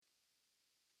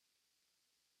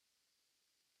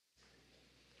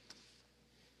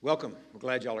Welcome. We're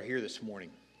glad y'all are here this morning.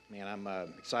 Man, I'm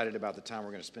excited about the time we're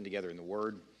going to spend together in the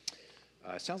Word.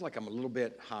 It sounds like I'm a little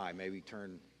bit high. Maybe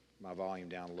turn my volume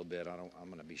down a little bit. I'm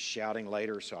going to be shouting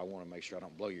later, so I want to make sure I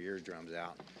don't blow your eardrums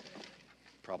out.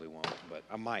 Probably won't, but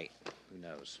I might. Who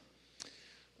knows?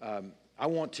 I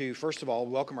want to, first of all,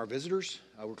 welcome our visitors.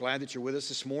 We're glad that you're with us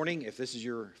this morning. If this is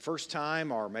your first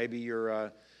time, or maybe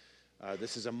you're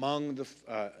this is among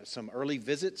the, some early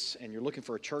visits, and you're looking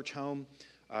for a church home,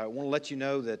 I want to let you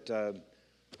know that,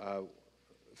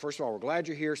 first of all, we're glad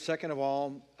you're here. Second of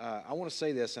all, I want to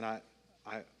say this, and I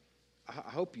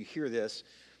hope you hear this.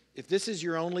 If this is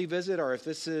your only visit, or if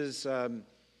this is a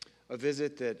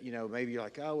visit that, you know, maybe you're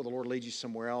like, oh, well, the Lord leads you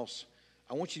somewhere else,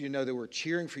 I want you to know that we're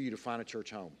cheering for you to find a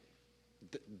church home.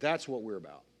 That's what we're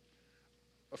about.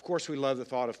 Of course, we love the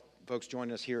thought of folks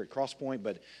joining us here at Crosspoint,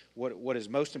 but what is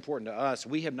most important to us,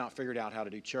 we have not figured out how to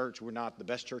do church. We're not the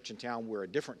best church in town. We're a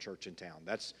different church in town.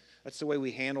 That's the way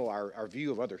we handle our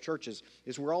view of other churches,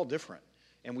 is we're all different.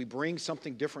 And we bring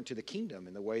something different to the kingdom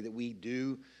in the way that we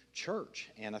do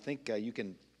church. And I think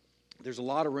there's a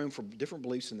lot of room for different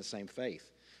beliefs in the same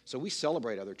faith. So we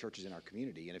celebrate other churches in our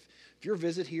community. And if your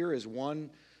visit here is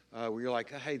one where you're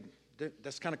like, hey,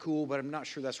 that's kind of cool, but I'm not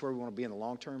sure that's where we want to be in the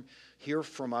long term, hear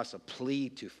from us a plea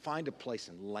to find a place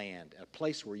and land, a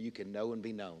place where you can know and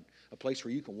be known, a place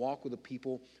where you can walk with the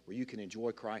people, where you can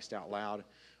enjoy Christ out loud.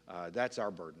 That's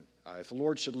our burden. If the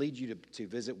Lord should lead you to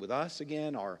visit with us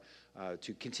again, or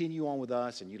to continue on with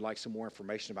us, and you'd like some more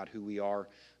information about who we are,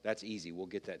 that's easy. We'll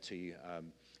get that to you.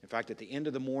 In fact, at the end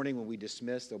of the morning when we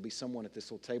dismiss, there'll be someone at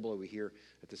this little table over here,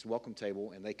 at this welcome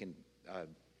table, and they can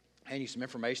hand you some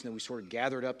information that we sort of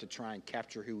gathered up to try and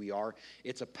capture who we are.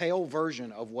 It's a pale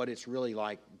version of what it's really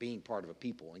like being part of a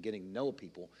people and getting to know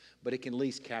people, but it can at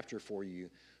least capture for you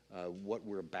what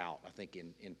we're about, I think,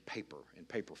 in paper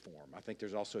form. I think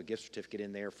there's also a gift certificate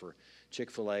in there for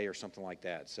Chick-fil-A or something like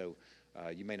that. So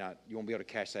you won't be able to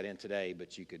cash that in today,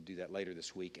 but you could do that later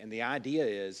this week. And the idea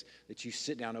is that you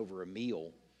sit down over a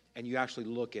meal and you actually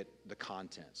look at the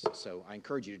contents. So I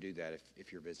encourage you to do that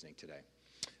if you're visiting today.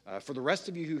 For the rest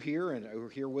of you who are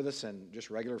here with us and just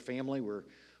regular family, we're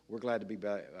glad to be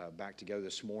back to go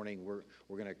this morning. We're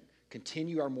going to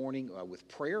continue our morning with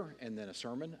prayer and then a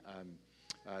sermon.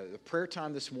 The prayer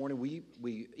time this morning,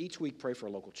 we each week pray for a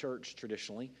local church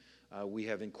traditionally. We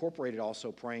have incorporated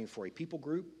also praying for a people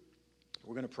group.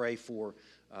 We're going to pray for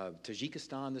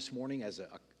Tajikistan this morning as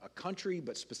a country,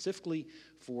 but specifically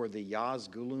for the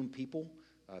Yazgulum people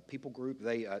group.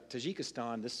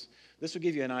 Tajikistan, this will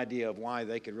give you an idea of why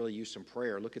they could really use some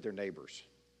prayer. Look at their neighbors.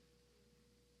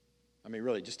 I mean,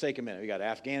 really, just take a minute. We got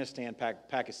Afghanistan,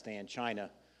 Pakistan, China,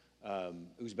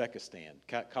 Uzbekistan,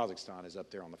 Kazakhstan is up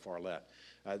there on the far left.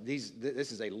 This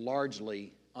is a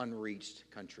largely unreached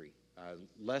country.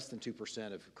 Less than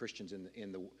 2% of Christians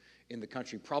in the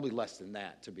country, probably less than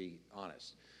that, to be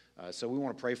honest. So we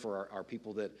want to pray for our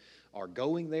people that are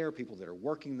going there, people that are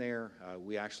working there.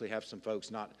 We actually have some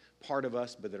folks not part of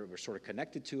us, but that are sort of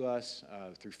connected to us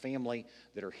through family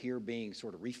that are here being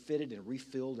sort of refitted and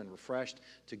refilled and refreshed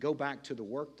to go back to the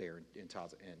work there in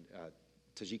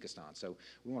Tajikistan. So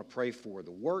we want to pray for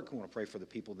the work. We want to pray for the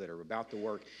people that are about to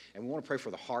work. And we want to pray for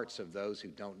the hearts of those who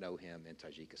don't know him in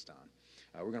Tajikistan.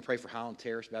 We're going to pray for Highland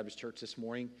Terrace Baptist Church this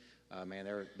morning. Man,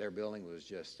 their building was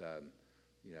just,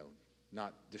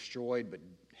 not destroyed, but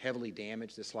heavily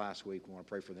damaged this last week. We want to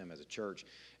pray for them as a church.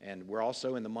 And we're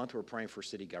also, in the month, we're praying for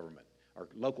city government, our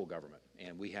local government.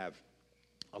 And we have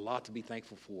a lot to be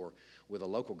thankful for with a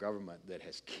local government that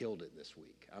has killed it this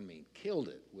week. I mean, killed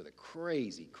it with a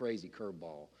crazy, crazy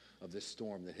curveball of this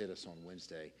storm that hit us on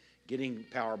Wednesday. Getting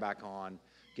power back on,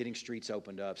 getting streets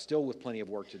opened up, still with plenty of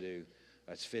work to do.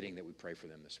 It's fitting that we pray for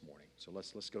them this morning. So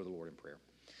let's go to the Lord in prayer.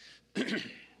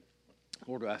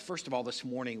 Lord, first of all, this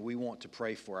morning, we want to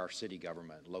pray for our city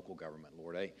government, local government,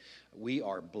 Lord. We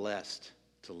are blessed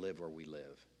to live where we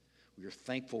live. We are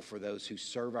thankful for those who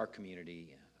serve our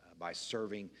community by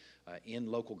serving in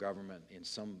local government in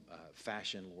some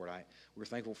fashion, Lord. We're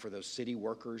thankful for those city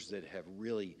workers that have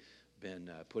really been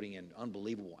putting in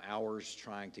unbelievable hours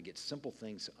trying to get simple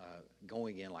things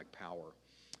going in like power.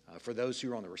 For those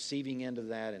who are on the receiving end of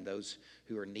that and those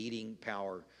who are needing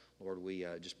power, Lord, we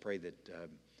just pray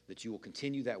that you will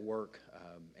continue that work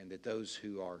and that those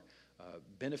who are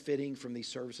benefiting from these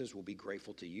services will be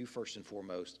grateful to you first and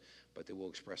foremost, but that we'll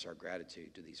express our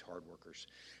gratitude to these hard workers.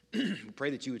 We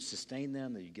pray that you would sustain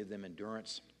them, that you give them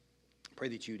endurance. Pray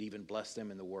that you would even bless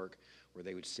them in the work where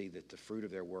they would see that the fruit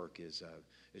of their work is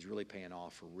really paying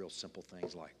off for real simple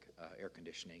things like air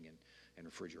conditioning and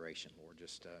refrigeration, Lord.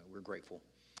 We're grateful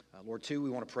Lord, too, we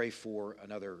want to pray for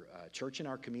another church in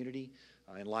our community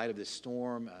in light of this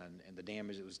storm and the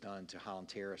damage that was done to Highland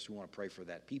Terrace. We want to pray for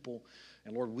that people.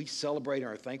 And Lord, we celebrate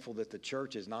and are thankful that the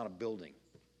church is not a building,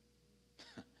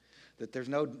 that there's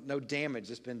no damage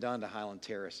that's been done to Highland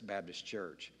Terrace Baptist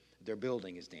Church. Their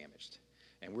building is damaged.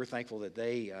 And we're thankful that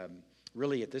they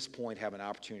really at this point have an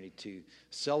opportunity to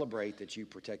celebrate that you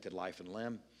protected life and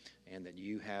limb, and that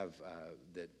you have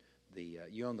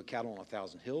you own the cattle on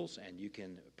 1,000 hills, and you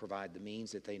can provide the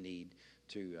means that they need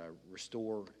to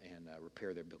restore and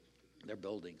repair their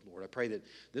building. Lord, I pray that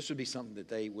this would be something that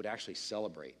they would actually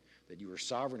celebrate, that you were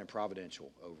sovereign and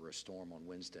providential over a storm on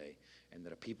Wednesday, and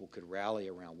that a people could rally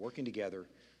around working together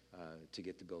to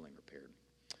get the building repaired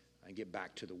and get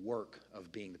back to the work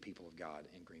of being the people of God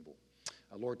in Greenville.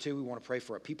 Lord, too, we want to pray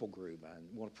for a people group. And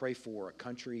we want to pray for a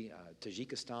country,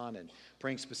 Tajikistan, and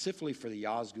praying specifically for the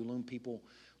Yazgulum people.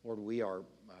 Lord, we are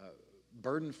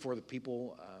burdened for the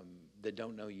people that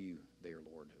don't know you there,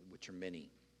 Lord, which are many.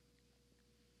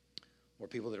 Lord,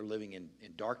 people that are living in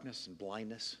darkness and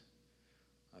blindness,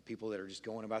 people that are just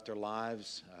going about their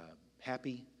lives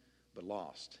happy but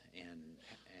lost,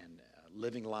 and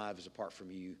living lives apart from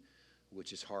you,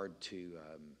 which is hard to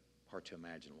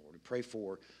imagine, Lord. We pray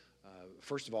for,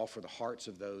 first of all, for the hearts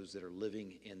of those that are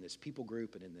living in this people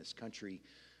group and in this country,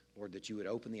 Lord, that you would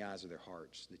open the eyes of their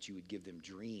hearts, that you would give them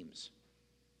dreams,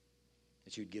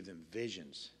 that you would give them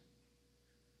visions,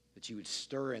 that you would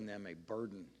stir in them a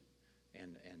burden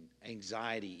and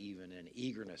anxiety even, and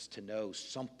eagerness to know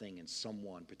something and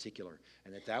someone particular,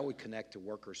 and that would connect to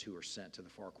workers who are sent to the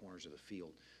far corners of the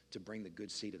field to bring the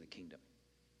good seed of the kingdom.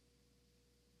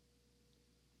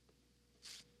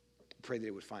 Pray that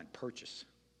it would find purchase.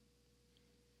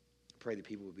 Pray that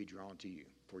people would be drawn to you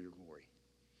for your glory.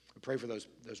 We pray for those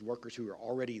workers who are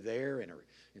already there and are,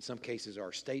 in some cases,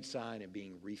 are stateside and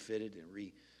being refitted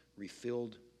and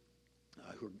refilled,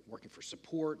 who are working for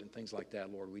support and things like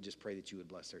that. Lord, we just pray that you would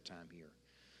bless their time here.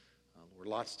 Lord,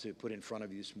 lots to put in front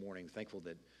of you this morning. Thankful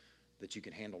that you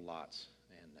can handle lots.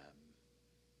 And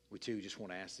we, too, just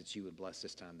want to ask that you would bless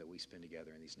this time that we spend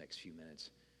together in these next few minutes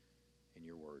in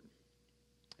your word.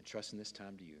 And trust in this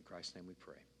time to you. In Christ's name we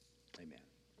pray. Amen.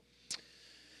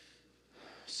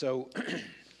 So,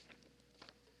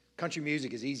 country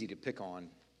music is easy to pick on.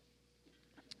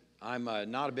 I'm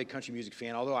not a big country music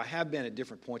fan, although I have been at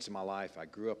different points in my life. I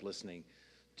grew up listening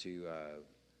to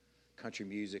country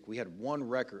music. We had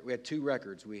two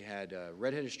records. We had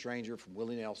Red-Headed Stranger from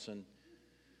Willie Nelson.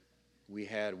 We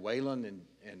had Waylon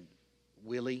and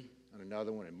Willie on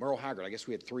another one, and Merle Haggard. I guess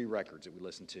we had three records that we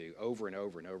listened to over and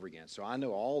over and over again. So I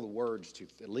know all the words to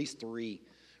at least three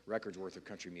records worth of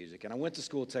country music. And I went to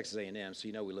school at Texas A&M, so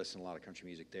we listen to a lot of country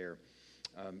music there.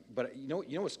 But you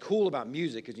know what's cool about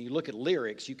music is when you look at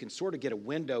lyrics, you can sort of get a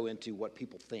window into what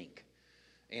people think.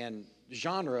 And the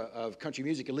genre of country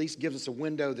music at least gives us a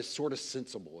window that's sort of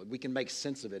sensible. We can make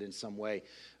sense of it in some way.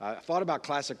 I thought about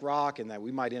classic rock and that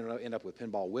we might end up with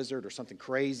Pinball Wizard or something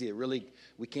crazy that really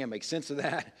we can't make sense of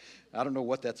that. I don't know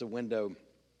what that's a window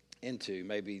into,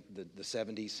 maybe the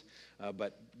 70s.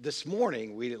 But this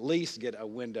morning, we'd at least get a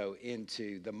window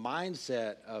into the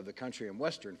mindset of the country and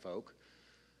western folk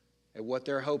and what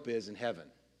their hope is in heaven.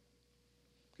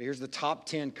 Here's the top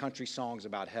 10 country songs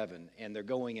about heaven, and they're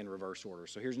going in reverse order.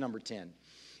 So here's number 10,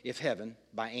 If Heaven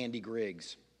by Andy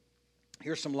Griggs.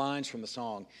 Here's some lines from the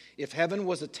song. If heaven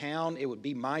was a town, it would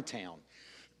be my town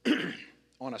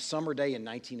on a summer day in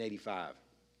 1985.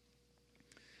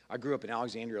 I grew up in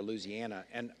Alexandria, Louisiana,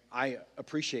 and I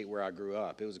appreciate where I grew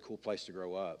up. It was a cool place to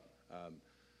grow up.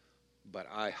 But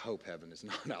I hope heaven is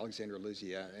not Alexandria,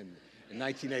 Louisiana in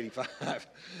 1985.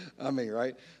 I mean,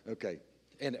 right? Okay.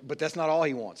 But that's not all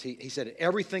he wants. He said,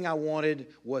 everything I wanted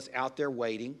was out there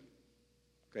waiting.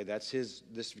 Okay, that's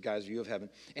this guy's view of heaven.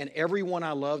 And everyone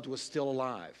I loved was still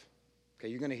alive. Okay,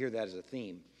 you're going to hear that as a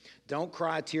theme. Don't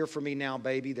cry a tear for me now,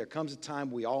 baby. There comes a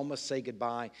time we all must say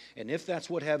goodbye. And if that's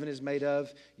what heaven is made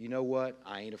of, you know what?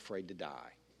 I ain't afraid to die.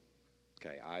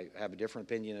 Okay, I have a different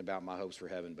opinion about my hopes for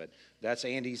heaven, but that's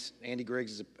Andy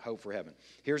Griggs' hope for heaven.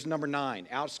 Here's number 9,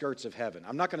 Outskirts of Heaven.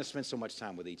 I'm not going to spend so much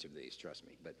time with each of these, trust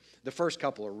me, but the first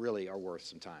couple are worth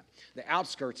some time. The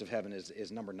Outskirts of Heaven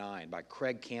is number 9 by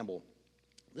Craig Campbell.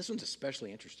 This one's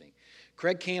especially interesting.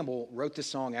 Craig Campbell wrote this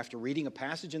song after reading a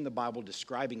passage in the Bible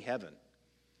describing heaven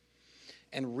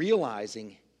and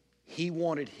realizing he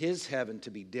wanted his heaven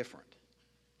to be different.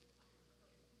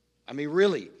 I mean,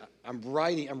 really, I'm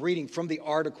reading from the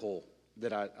article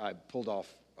that I pulled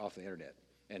off the internet,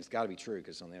 and it's got to be true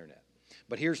because it's on the internet.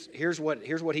 But here's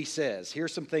what he says.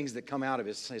 Here's some things that come out of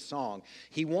his song.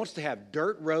 He wants to have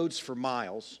dirt roads for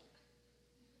miles.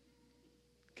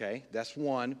 Okay, that's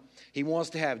one. He wants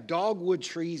to have dogwood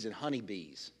trees and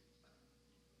honeybees.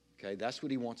 Okay, that's what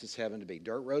he wants his heaven to be.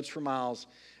 Dirt roads for miles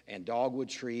and dogwood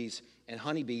trees and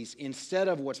honeybees instead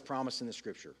of what's promised in the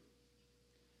Scripture.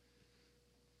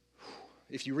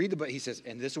 If you read the book, he says,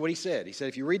 and this is what he said. He said,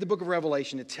 if you read the book of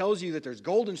Revelation, it tells you that there's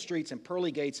golden streets and pearly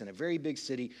gates in a very big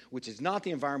city, which is not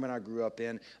the environment I grew up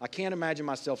in. I can't imagine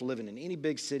myself living in any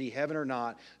big city, heaven or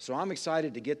not. So I'm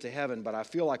excited to get to heaven, but I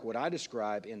feel like what I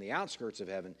describe in the outskirts of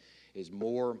heaven is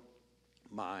more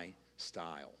my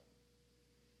style.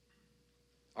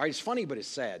 All right, it's funny, but it's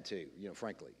sad too,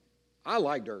 frankly. I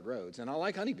like dirt roads, and I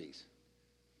like honeybees.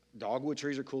 Dogwood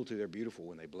trees are cool too. They're beautiful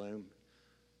when they bloom.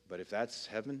 But if that's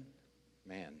heaven,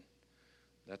 man,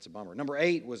 that's a bummer. Number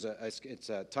 8 was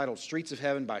it's titled "Streets of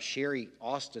Heaven" by Sherry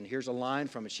Austin. Here's a line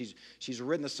from it. She's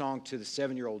written the song to the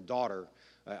 7-year-old daughter.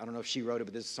 I don't know if she wrote it,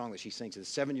 but this is a song that she sings to the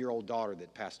 7-year-old daughter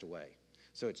that passed away.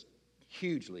 So it's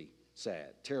hugely sad,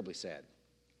 terribly sad.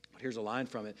 But here's a line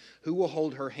from it: "Who will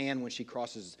hold her hand when she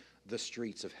crosses the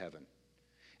streets of heaven?"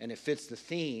 And it fits the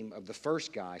theme of the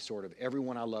first guy, sort of.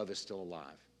 Everyone I love is still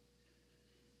alive.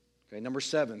 Okay, number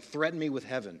 7, "Threaten Me with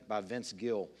Heaven" by Vince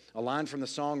Gill. A line from the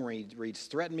song reads,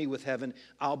 "Threaten me with heaven,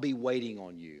 I'll be waiting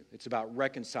on you." It's about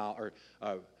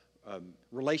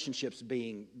relationships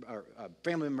being,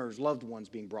 family members, loved ones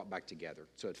being brought back together.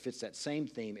 So it fits that same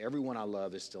theme. Everyone I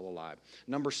love is still alive.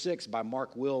 Number 6 by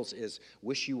Mark Wills is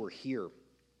 "Wish You Were Here."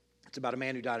 It's about a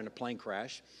man who died in a plane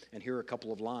crash, and here are a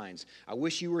couple of lines. "I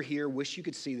wish you were here, wish you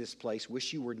could see this place,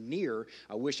 wish you were near,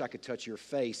 I wish I could touch your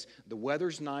face. The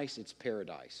weather's nice, it's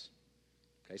paradise."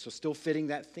 Okay, so still fitting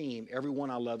that theme, everyone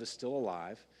I love is still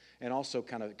alive, and also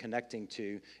kind of connecting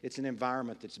to, it's an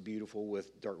environment that's beautiful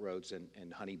with dirt roads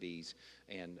and honeybees,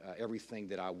 and everything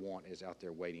that I want is out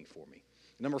there waiting for me.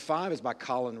 Number 5 is by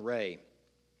Colin Ray.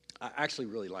 I actually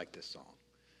really like this song.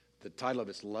 The title of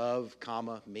it's "Love,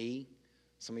 Me."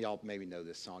 Some of y'all maybe know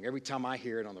this song. Every time I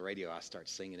hear it on the radio, I start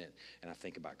singing it, and I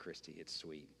think about Christy. It's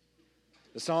sweet.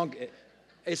 The song,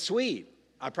 it's sweet.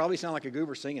 I probably sound like a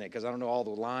goober singing it because I don't know all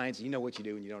the lines. You know what you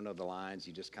do when you don't know the lines.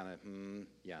 You just kind of,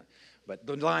 yeah. But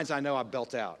the lines I know I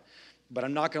belt out. "But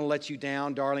I'm not going to let you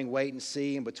down, darling, wait and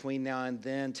see. And between now and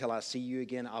then, till I see you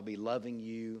again, I'll be loving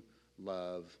you,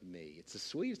 love me." It's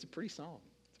it's a pretty song.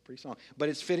 It's a pretty song. But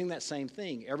it's fitting that same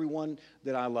thing. Everyone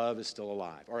that I love is still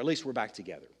alive, or at least we're back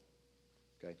together.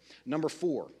 Okay. Number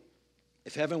 4,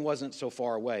 "If Heaven Wasn't So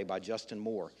Far Away" by Justin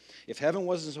Moore. "If heaven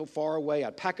wasn't so far away,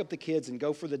 I'd pack up the kids and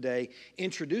go for the day,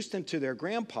 introduce them to their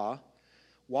grandpa,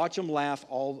 watch them laugh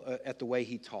all at the way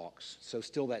he talks." So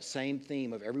still that same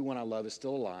theme of everyone I love is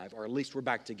still alive, or at least we're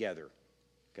back together.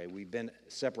 Okay, we've been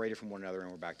separated from one another and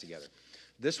we're back together.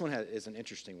 This one is an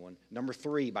interesting one. Number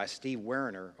 3 by Steve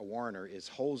Wariner is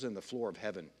 "Holes in the Floor of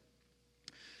Heaven."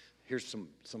 Here's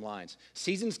some lines.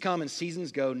 "Seasons come and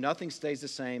seasons go, nothing stays the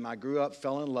same. I grew up,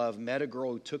 fell in love, met a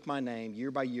girl who took my name.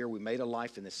 Year by year, we made a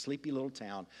life in this sleepy little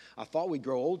town. I thought we'd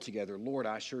grow old together. Lord,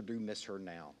 I sure do miss her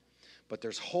now. But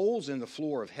there's holes in the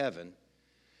floor of heaven,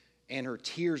 and her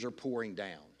tears are pouring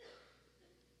down."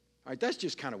 All right, that's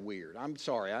just kind of weird. I'm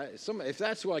sorry. If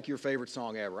that's like your favorite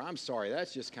song ever, I'm sorry.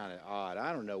 That's just kind of odd.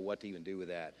 I don't know what to even do with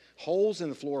that. Holes in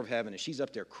the floor of heaven, and she's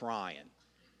up there crying.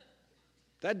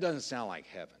 That doesn't sound like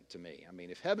heaven to me. I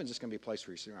mean, if heaven's just going to be a place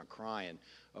where you're sitting around crying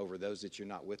over those that you're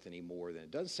not with anymore, then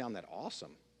it doesn't sound that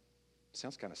awesome. It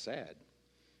sounds kind of sad.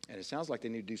 And it sounds like they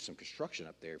need to do some construction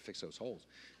up there to fix those holes.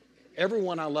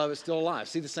 Everyone I love is still alive.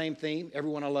 See the same theme?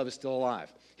 Everyone I love is still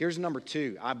alive. Here's number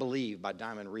 2, "I Believe" by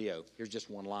Diamond Rio. Here's just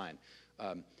one line.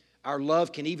 "Our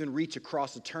love can even reach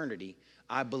across eternity.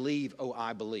 I believe, oh,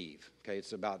 I believe." Okay,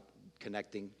 it's about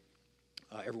connecting.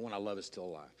 Everyone I love is still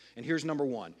alive. And here's number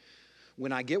 1.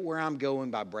 "When I Get Where I'm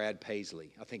Going" by Brad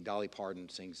Paisley. I think Dolly Parton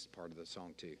sings part of the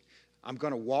song too. "I'm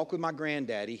going to walk with my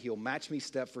granddaddy. He'll match me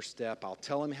step for step. I'll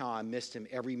tell him how I missed him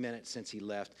every minute since he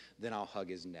left. Then I'll hug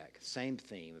his neck." Same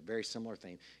theme, a very similar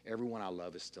theme. Everyone I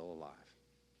love is still alive.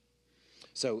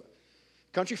 So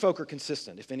country folk are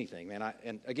consistent, if anything, man.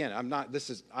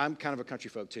 I'm kind of a country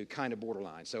folk too, kind of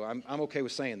borderline. So I'm okay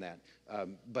with saying that.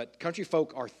 But country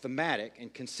folk are thematic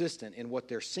and consistent in what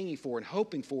they're singing for and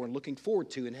hoping for and looking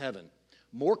forward to in heaven.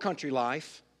 More country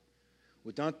life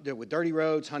with dirty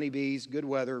roads, honeybees, good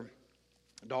weather,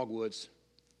 dogwoods,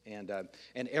 and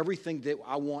everything that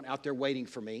I want out there waiting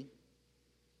for me.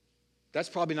 That's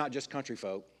probably not just country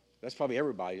folk. That's probably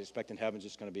everybody expecting heaven's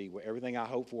just going to be everything I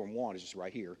hope for and want is just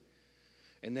right here.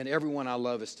 And then everyone I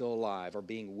love is still alive or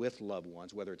being with loved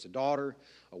ones, whether it's a daughter,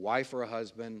 a wife, or a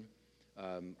husband,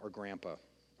 or grandpa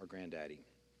or granddaddy.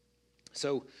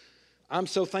 So I'm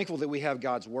so thankful that we have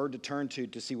God's word to turn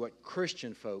to see what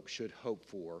Christian folk should hope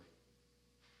for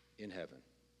in heaven.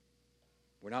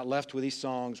 we're not left with these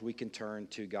songs, we can turn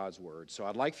to God's Word. So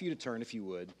I'd like for you to turn, if you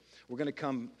would. We're going to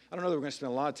come, I don't know that we're going to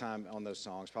spend a lot of time on those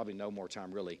songs, probably no more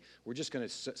time really. We're just going to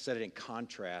set it in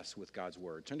contrast with God's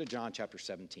Word. Turn to John chapter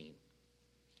 17.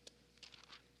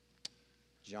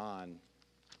 John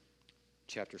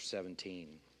chapter 17.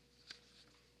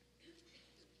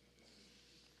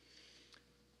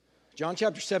 John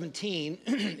chapter 17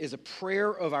 is a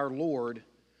prayer of our Lord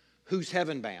who's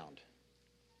heaven-bound.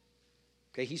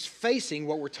 Okay, he's facing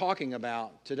what we're talking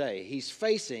about today. He's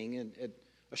facing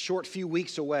a short few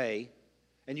weeks away,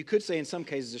 and you could say in some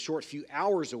cases a short few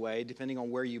hours away, depending on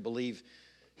where you believe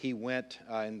he went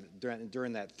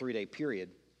during that 3-day period.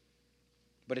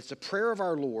 But it's a prayer of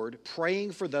our Lord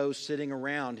praying for those sitting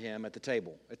around him at the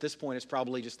table. At this point, it's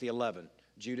probably just the 11.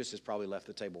 Judas has probably left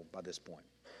the table by this point.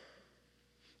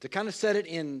 To kind of set it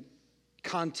in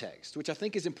context, which I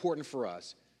think is important for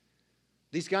us,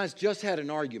 these guys just had an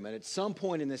argument at some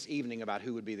point in this evening about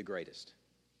who would be the greatest.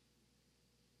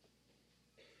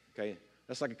 Okay,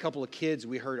 that's like a couple of kids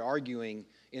we heard arguing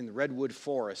in the redwood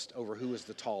forest over who was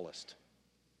the tallest.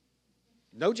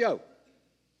 No joke.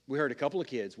 We heard a couple of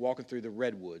kids walking through the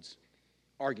redwoods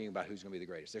arguing about who's going to be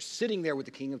the greatest. They're sitting there with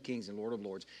the King of Kings and Lord of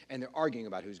Lords, and they're arguing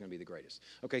about who's going to be the greatest.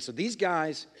 Okay, so these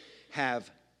guys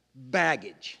have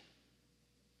baggage.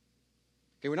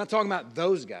 Okay, we're not talking about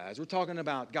those guys. We're talking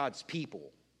about God's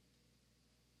people.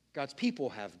 God's people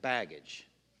have baggage.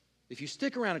 If you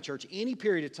stick around a church any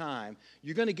period of time,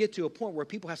 you're going to get to a point where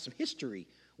people have some history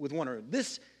with one another.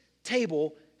 This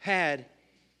table had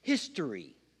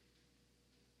history.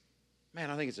 Man,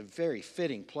 I think it's a very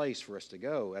fitting place for us to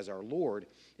go as our Lord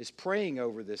is praying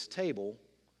over this table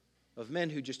of men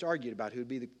who just argued about who would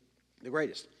be the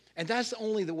greatest. And that's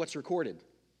only what's recorded.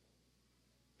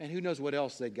 And who knows what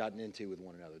else they'd gotten into with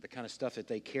one another, the kind of stuff that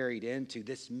they carried into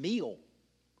this meal.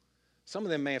 Some of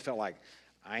them may have felt like,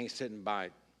 I ain't sitting by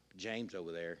James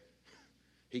over there.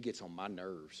 He gets on my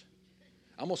nerves.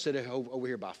 I'm going to sit over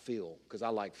here by Phil because I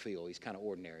like Phil. He's kind of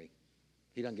ordinary.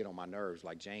 He doesn't get on my nerves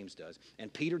like James does.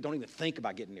 And Peter, don't even think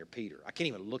about getting near Peter. I can't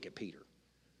even look at Peter.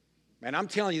 Man, I'm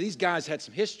telling you, these guys had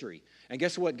some history. And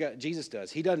guess what Jesus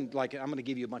does? He doesn't like, I'm going to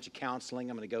give you a bunch of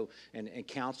counseling. I'm going to go and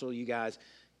counsel you guys.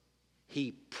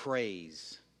 He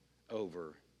prays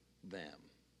over them.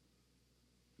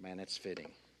 Man, that's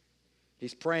fitting.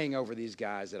 He's praying over these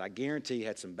guys that I guarantee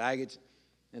had some baggage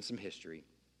and some history.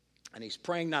 And he's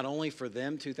praying not only for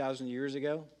them 2,000 years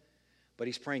ago, but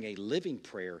he's praying a living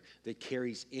prayer that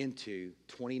carries into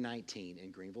 2019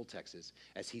 in Greenville, Texas,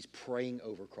 as he's praying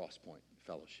over Crosspoint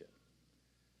Fellowship.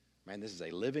 Man, this is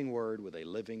a living word with a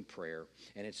living prayer,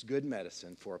 and it's good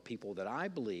medicine for a people that I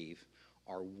believe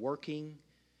are working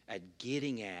at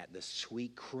getting at the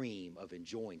sweet cream of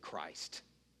enjoying Christ.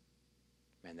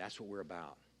 Man, that's what we're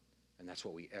about, and that's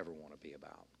what we ever want to be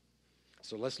about.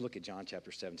 So let's look at John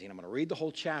chapter 17. I'm going to read the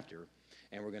whole chapter,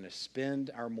 and we're going to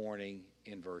spend our morning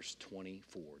in verse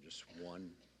 24, just one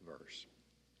verse.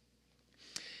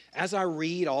 As I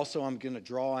read, also, I'm going to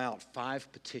draw out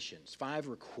 5 petitions, 5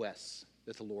 requests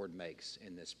that the Lord makes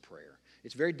in this prayer.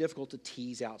 It's very difficult to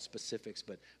tease out specifics,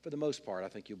 but for the most part, I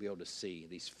think you'll be able to see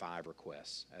these 5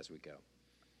 requests as we go.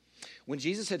 When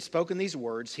Jesus had spoken these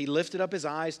words, he lifted up his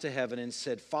eyes to heaven and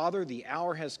said, Father, the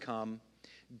hour has come.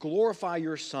 Glorify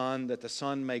your Son, that the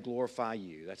Son may glorify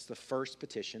you. That's the first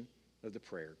petition of the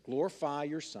prayer. Glorify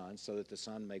your Son, so that the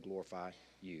Son may glorify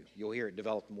you. You'll hear it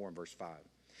developed more in verse 5.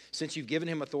 Since you've given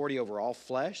him authority over all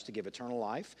flesh to give eternal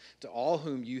life to all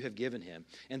whom you have given him.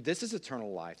 And this is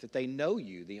eternal life, that they know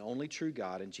you, the only true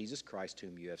God, and Jesus Christ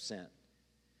whom you have sent.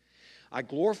 I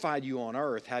glorified you on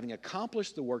earth, having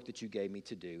accomplished the work that you gave me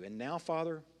to do. And now,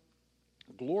 Father,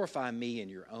 glorify me in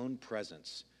your own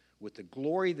presence with the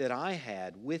glory that I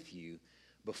had with you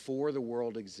before the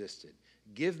world existed.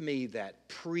 Give me that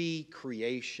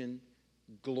pre-creation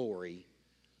glory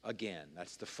again.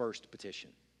 That's the first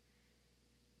petition.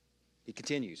 He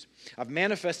continues, I've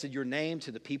manifested your name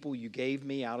to the people you gave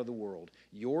me out of the world.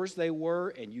 Yours they were,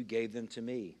 and you gave them to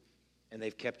me, and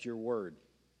they've kept your word.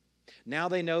 Now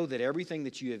they know that everything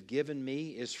that you have given me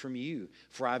is from you,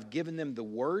 for I've given them the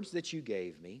words that you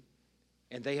gave me,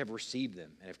 and they have received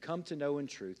them, and have come to know in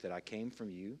truth that I came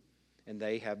from you, and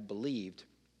they have believed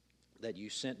that you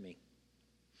sent me.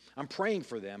 I'm praying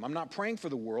for them. I'm not praying for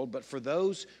the world, but for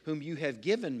those whom you have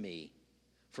given me,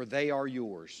 for they are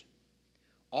yours.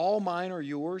 All mine are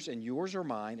yours, and yours are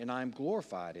mine, and I am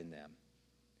glorified in them.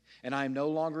 And I am no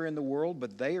longer in the world,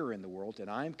 but they are in the world, and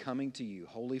I am coming to you.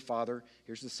 Holy Father,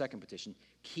 here's the second petition.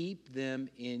 Keep them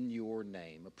in your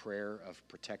name, a prayer of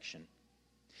protection.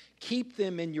 Keep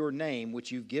them in your name,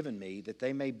 which you've given me, that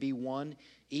they may be one,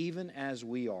 even as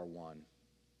we are one.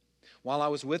 While I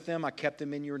was with them, I kept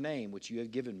them in your name, which you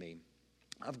have given me.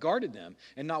 I've guarded them,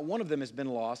 and not one of them has been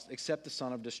lost except the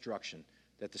son of destruction,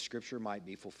 that the scripture might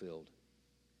be fulfilled.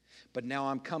 But now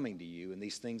I'm coming to you, and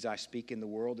these things I speak in the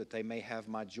world, that they may have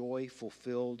my joy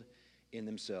fulfilled in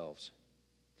themselves.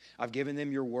 I've given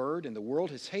them your word, and the world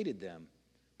has hated them,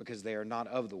 because they are not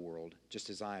of the world, just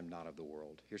as I am not of the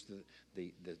world. Here's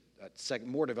the second,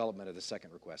 more development of the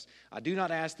second request. I do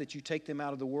not ask that you take them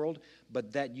out of the world,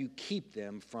 but that you keep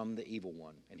them from the evil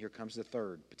one. And here comes the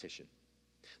third petition.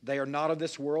 They are not of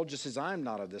this world, just as I am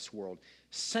not of this world.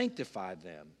 Sanctify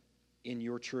them in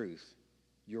your truth.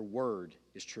 Your word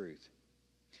is truth.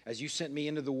 As you sent me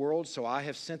into the world, so I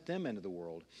have sent them into the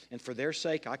world. And for their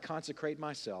sake I consecrate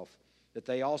myself, that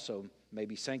they also may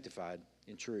be sanctified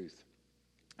in truth.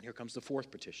 And here comes the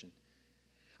fourth petition.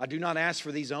 I do not ask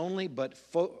for these only, but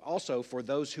also for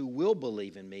those who will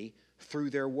believe in me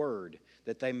through their word,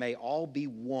 that they may all be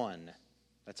one.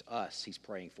 That's us he's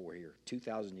praying for here,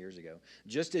 2,000 years ago.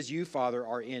 Just as you, Father,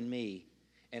 are in me,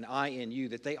 and I in you,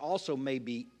 that they also may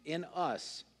be in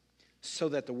us, so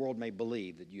that the world may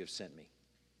believe that you have sent me.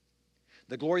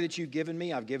 The glory that you've given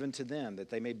me, I've given to them, that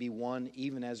they may be one,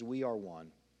 even as we are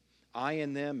one. I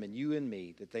in them, and you in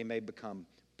me, that they may become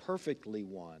perfectly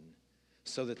one,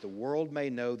 so that the world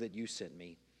may know that you sent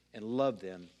me and love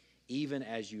them even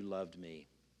as you loved me.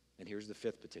 And here's the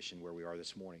fifth petition where we are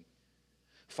this morning.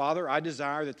 Father, I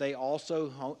desire that they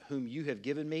also whom you have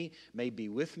given me may be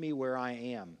with me where I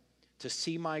am, to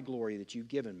see my glory that you've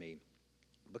given me,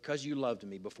 because you loved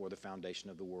me before the foundation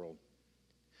of the world.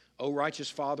 O righteous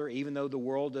Father, even though the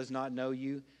world does not know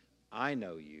you, I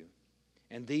know you,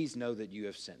 and these know that you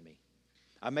have sent me.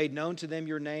 I made known to them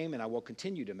your name, and I will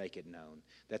continue to make it known,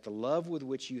 that the love with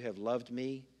which you have loved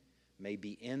me may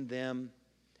be in them,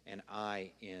 and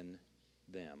I in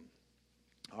them.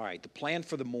 All right, the plan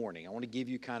for the morning. I want to give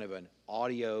you kind of an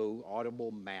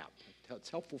audible map. It's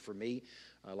helpful for me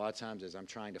a lot of times as I'm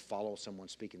trying to follow someone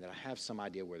speaking, that I have some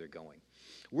idea where they're going.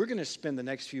 We're going to spend the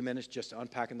next few minutes just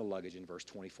unpacking the luggage in verse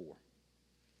 24.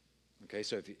 Okay,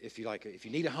 so if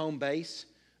you need a home base,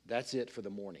 that's it for the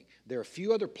morning. There are a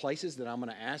few other places that I'm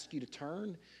going to ask you to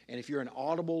turn, and if you're an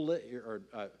audible,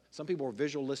 some people are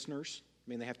visual listeners, I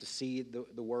mean, they have to see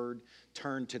the word,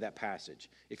 turn to that passage.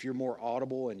 If you're more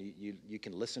audible and you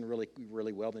can listen really,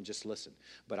 really well, then just listen.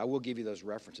 But I will give you those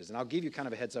references, and I'll give you kind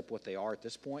of a heads up what they are at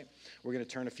this point. We're going to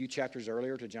turn a few chapters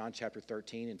earlier to John chapter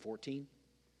 13 and 14.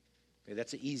 Okay,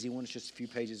 that's an easy one. It's just a few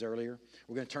pages earlier.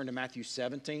 We're going to turn to Matthew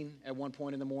 17 at one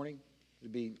point in the morning.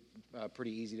 It'd be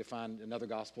pretty easy to find another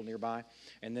gospel nearby.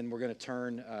 And then we're going to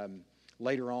turn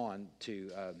later on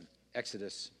to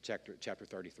Exodus chapter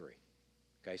 33.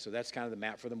 Okay, so that's kind of the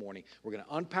map for the morning. We're going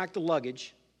to unpack the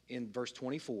luggage in verse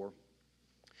 24,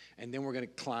 and then we're going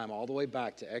to climb all the way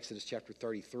back to Exodus chapter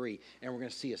 33, and we're going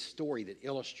to see a story that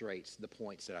illustrates the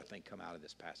points that I think come out of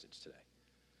this passage today.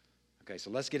 Okay,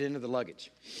 so let's get into the luggage.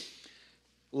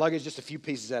 Luggage, just a few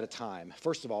pieces at a time.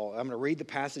 First of all, I'm going to read the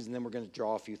passage, and then we're going to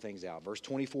draw a few things out. Verse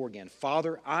 24 again.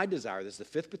 Father, I desire, this is the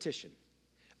fifth petition,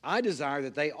 I desire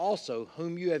that they also,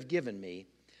 whom you have given me,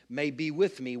 may be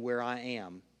with me where I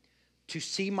am, to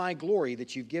see my glory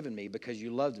that you've given me, because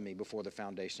you loved me before the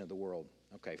foundation of the world.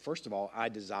 Okay, first of all, I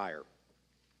desire.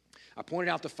 I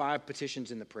pointed out the 5 petitions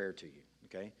in the prayer to you,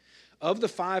 okay? Of the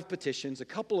 5 petitions, a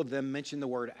couple of them mention the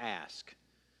word ask.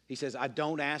 He says, I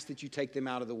don't ask that you take them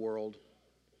out of the world,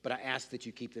 but I ask that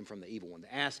you keep them from the evil one.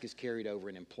 The ask is carried over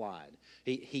and implied.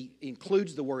 He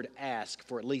includes the word ask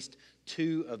for at least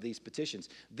 2 of these petitions.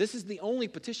 This is the only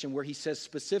petition where he says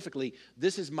specifically,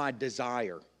 this is my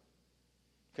desire.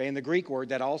 Okay, and the Greek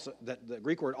word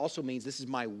also means this is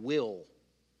my will.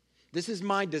 This is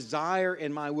my desire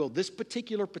and my will. This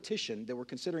particular petition that we're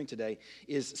considering today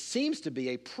seems to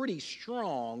be a pretty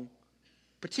strong,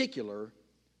 particular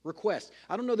request.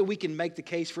 I don't know that we can make the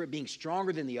case for it being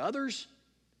stronger than the others,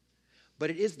 but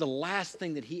it is the last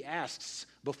thing that he asks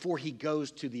before he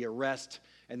goes to the arrest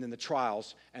and then the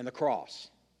trials and the cross.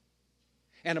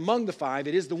 And among the 5,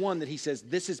 it is the one that he says,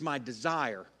 this is my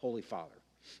desire, Holy Father.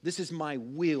 This is my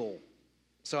will.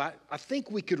 So I think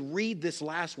we could read this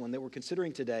last one that we're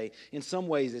considering today in some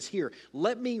ways as here.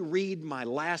 Let me read my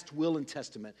last will and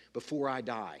testament before I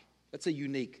die. That's a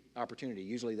unique opportunity.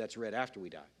 Usually that's read after we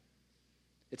die.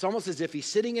 It's almost as if he's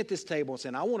sitting at this table and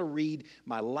saying, I want to read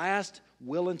my last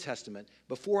will and testament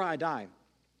before I die,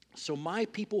 so my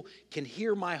people can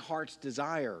hear my heart's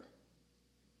desire.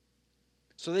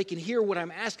 So they can hear what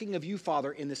I'm asking of you,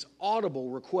 Father, in this audible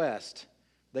request.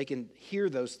 They can hear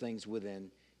those things within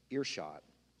earshot.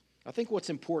 I think what's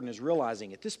important is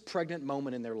realizing at this pregnant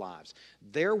moment in their lives,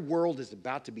 their world is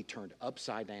about to be turned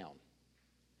upside down.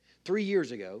 3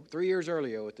 years ago, 3 years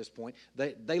earlier at this point,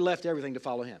 they left everything to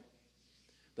follow him.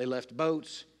 They left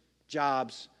boats,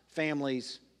 jobs,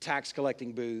 families, tax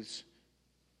collecting booths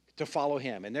to follow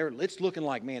him. And it's looking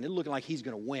like, man, it's looking like he's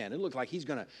going to win. It looked like he's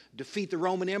going to defeat the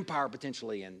Roman Empire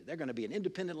potentially, and they're going to be an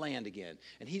independent land again.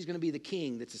 And he's going to be the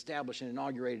king that's established and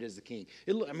inaugurated as the king.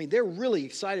 They're really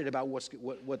excited about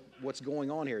what's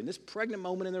going on here. In this pregnant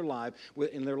moment in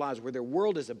their lives where their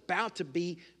world is about to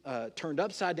be turned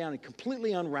upside down and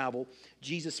completely unraveled,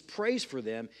 Jesus prays for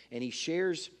them, and he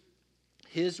shares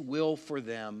his will for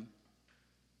them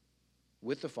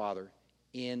with the Father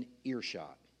in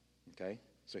earshot. Okay?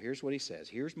 So here's what he says.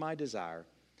 Here's my desire,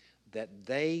 that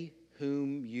they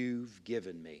whom you've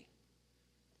given me.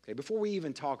 Okay, before we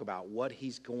even talk about what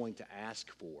he's going to ask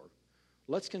for,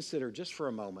 let's consider just for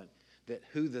a moment that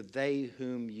who the they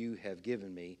whom you have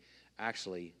given me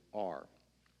actually are.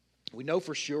 We know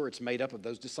for sure it's made up of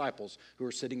those disciples who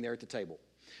are sitting there at the table.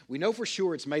 We know for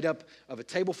sure it's made up of a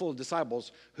table full of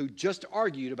disciples who just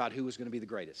argued about who was going to be the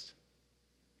greatest.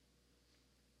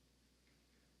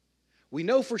 We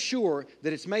know for sure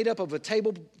that it's made up of a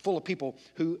table full of people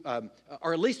who,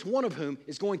 or at least one of whom,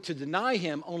 is going to deny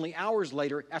him only hours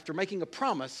later after making a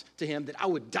promise to him that I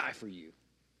would die for you.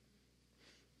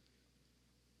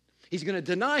 He's going to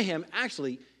deny him,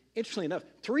 actually, interestingly enough,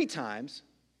 3 times,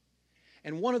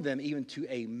 and one of them even to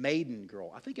a maiden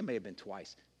girl. I think it may have been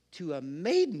twice. To a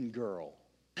maiden girl.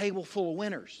 Table full of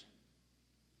winners.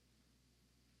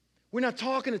 We're not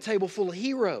talking a table full of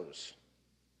heroes.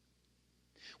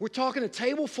 We're talking a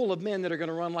table full of men that are going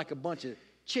to run like a bunch of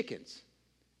chickens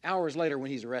hours later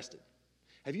when he's arrested.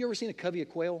 Have you ever seen a covey of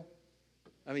quail?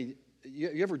 I mean,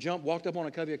 you ever walked up on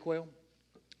a covey of quail?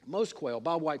 Most quail,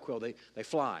 bobwhite quail, they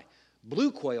fly. Blue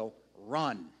quail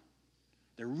run.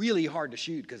 They're really hard to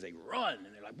shoot because they run,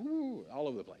 and they're like, woo, all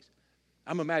over the place.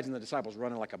 I'm imagining the disciples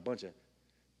running like a bunch of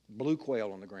blue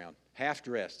quail on the ground, half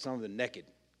dressed, some of them naked,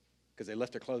 because they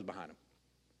left their clothes behind them.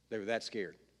 They were that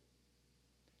scared.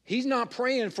 He's not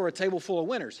praying for a table full of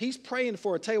winners. He's praying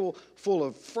for a table full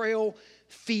of frail,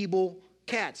 feeble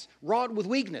cats, wrought with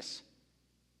weakness.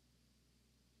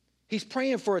 He's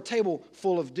praying for a table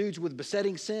full of dudes with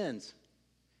besetting sins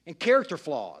and character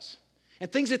flaws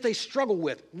and things that they struggle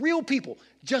with. Real people,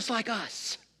 just like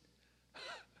us.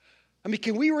 I mean,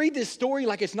 can we read this story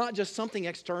like it's not just something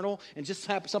external and just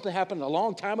something happened a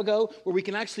long time ago where we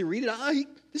can actually read it?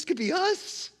 This could be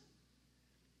us.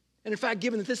 And in fact,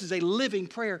 given that this is a living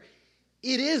prayer,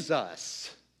 it is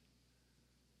us.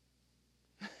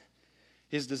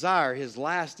 His desire, his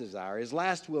last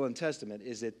will and testament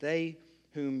is that they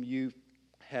whom you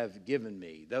have given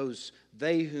me, those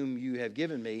they whom you have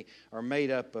given me are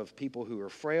made up of people who are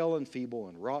frail and feeble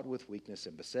and wrought with weakness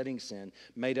and besetting sin,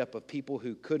 made up of people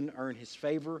who couldn't earn his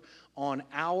favor on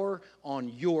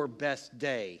your best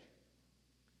day.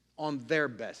 On their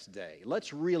best day.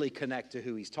 Let's really connect to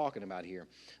who he's talking about here.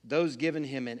 Those given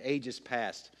him in ages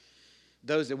past,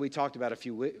 those that we talked about a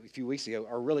few weeks ago,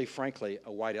 are really, frankly,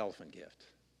 a white elephant gift.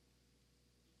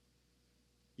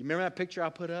 You remember that picture I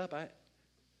put up?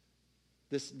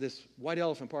 This white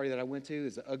elephant party that I went to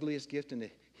is the ugliest gift in the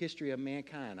history of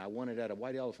mankind. I won it at a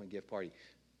white elephant gift party.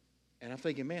 And I'm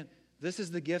thinking, man, this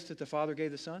is the gift that the Father gave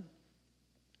the Son?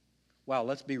 Wow,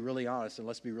 let's be really honest and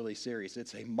let's be really serious.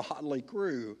 It's a motley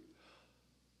crew.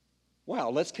 Wow,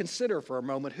 let's consider for a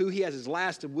moment who he has his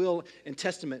last will and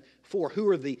testament for. Who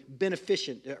are the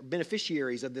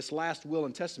beneficiaries of this last will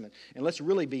and testament? And let's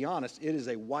really be honest, it is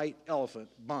a white elephant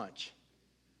bunch.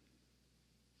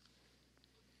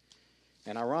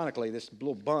 And ironically, this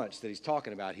little bunch that he's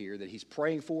talking about here, that he's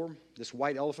praying for, this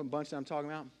white elephant bunch that I'm talking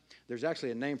about, there's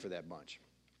actually a name for that bunch.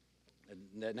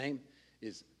 And that name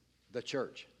is the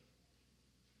church.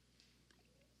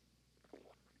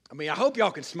 I mean, I hope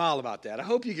y'all can smile about that. I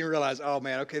hope you can realize, oh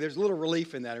man, okay, there's a little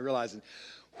relief in that and realizing,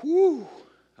 whew,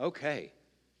 okay.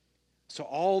 So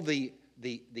all the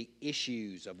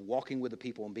issues of walking with the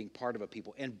people and being part of a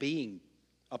people and being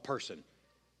a person,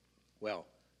 well,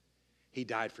 he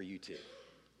died for you too.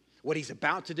 What he's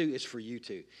about to do is for you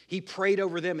too. He prayed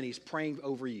over them and he's praying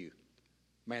over you.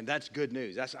 Man, that's good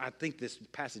news. I think this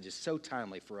passage is so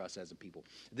timely for us as a people.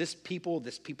 This people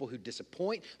who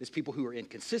disappoint, this people who are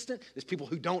inconsistent, this people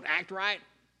who don't act right.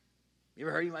 You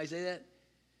ever heard anybody say that?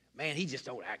 Man, he just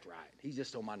don't act right. He's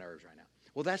just on my nerves right now.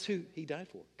 Well, that's who he died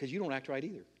for, because you don't act right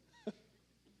either.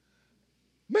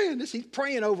 Man, he's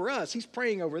praying over us. He's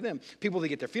praying over them. People that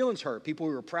get their feelings hurt, people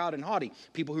who are proud and haughty,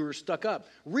 people who are stuck up,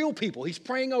 real people. He's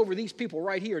praying over these people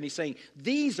right here, and he's saying,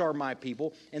 these are my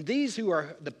people, and these who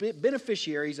are the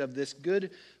beneficiaries of this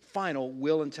good final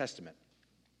will and testament.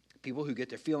 people who get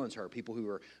their feelings hurt, people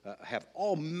who have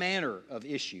all manner of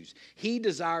issues. He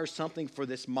desires something for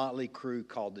this motley crew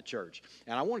called the church.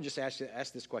 And I want to just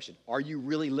ask this question. Are you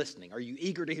really listening? Are you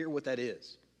eager to hear what that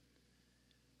is?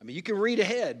 I mean, you can read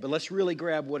ahead, but let's really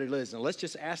grab what it is. And let's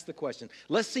just ask the question.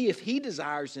 Let's see if he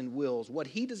desires and wills. What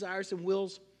he desires and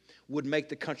wills would make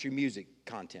the country music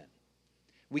content.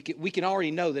 We can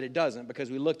already know that it doesn't because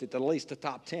we looked at at least the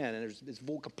top 10, and it's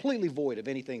completely void of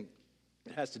anything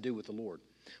that has to do with the Lord.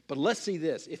 But let's see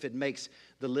this, if it makes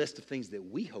the list of things that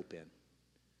we hope in.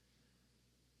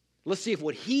 Let's see if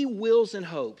what he wills and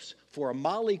hopes for a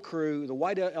motley crew, the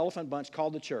white elephant bunch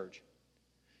called the church,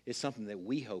 is something that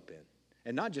we hope in.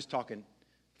 And not just talking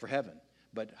for heaven,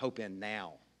 but hope in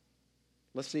now.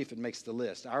 Let's see if it makes the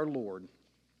list. Our Lord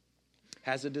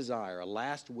has a desire, a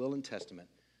last will and testament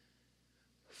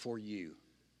for you.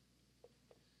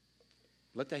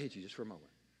 Let that hit you just for a moment.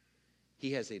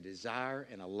 He has a desire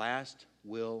and a last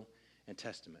will and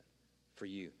testament for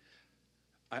you.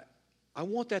 I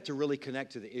want that to really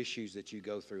connect to the issues that you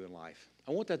go through in life.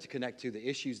 I want that to connect to the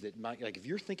issues that might, like if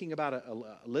you're thinking about a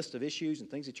list of issues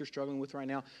and things that you're struggling with right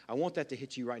now, I want that to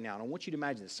hit you right now. And I want you to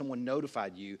imagine that someone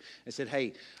notified you and said,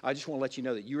 hey, I just want to let you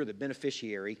know that you are the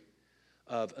beneficiary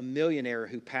of a millionaire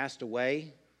who passed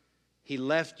away. He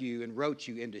left you and wrote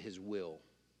you into his will.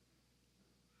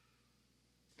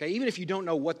 Okay, even if you don't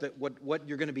know what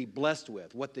you're going to be blessed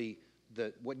with, what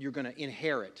you're going to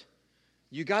inherit,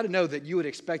 you got to know that you would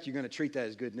expect you're going to treat that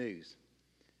as good news.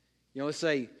 You know, let's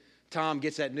say Tom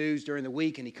gets that news during the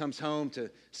week and he comes home to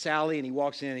Sally and he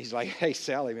walks in and he's like, hey,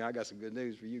 Sally, man, I got some good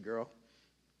news for you, girl.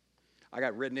 I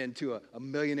got written into a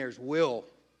millionaire's will.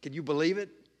 Can you believe it?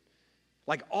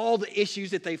 Like all the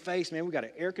issues that they face, man, we got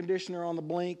an air conditioner on the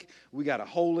blink. We got a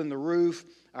hole in the roof.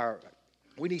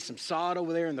 We need some sod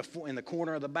over there in the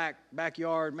corner of the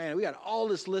backyard. Man, we got all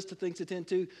this list of things to tend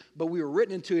to, but we were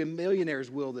written into a millionaire's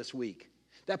will this week.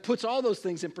 That puts all those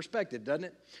things in perspective, doesn't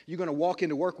it? You're going to walk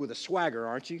into work with a swagger,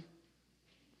 aren't you?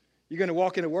 You're going to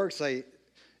walk into work and say,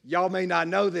 y'all may not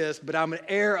know this, but I'm an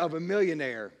heir of a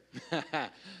millionaire.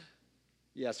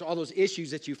 Yeah, so all those issues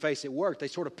that you face at work, they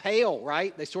sort of pale,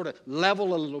 right? They sort of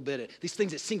level a little bit. These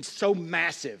things that seem so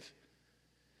massive,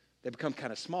 they become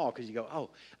kind of small because you go, oh,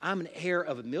 I'm an heir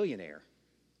of a millionaire,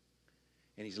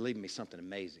 and he's leaving me something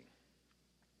amazing.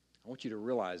 I want you to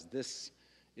realize this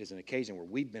is an occasion where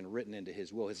we've been written into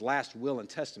his will. His last will and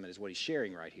testament is what he's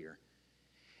sharing right here,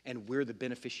 and we're the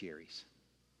beneficiaries.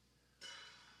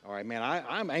 All right, man,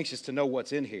 I'm anxious to know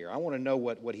what's in here. I want to know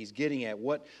what he's getting at.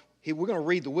 We're going to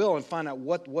read the will and find out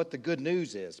what the good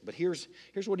news is. But here's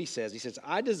what he says. He says,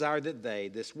 I desire that they,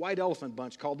 this white elephant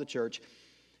bunch called the church,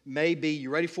 may be,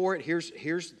 you ready for it? Here's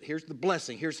the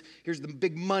blessing. Here's the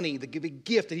big money, the big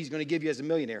gift that he's going to give you as a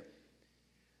millionaire.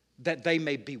 That they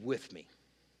may be with me.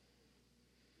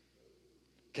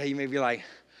 Okay, you may be like,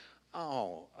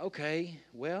 oh, okay,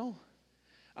 well,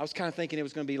 I was kind of thinking it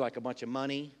was going to be like a bunch of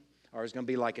money, or it was going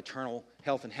to be like eternal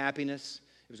health and happiness.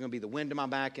 It was going to be the wind in my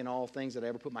back and all things that I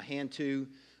ever put my hand to.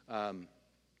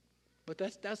 But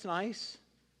that's nice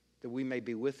that we may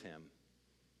be with him.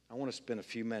 I want to spend a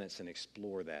few minutes and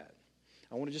explore that.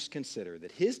 I want to just consider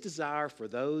that his desire for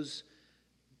those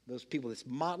people, this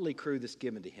motley crew that's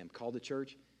given to him, called the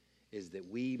church, is that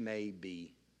we may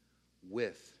be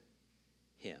with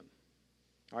him.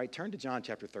 All right, turn to John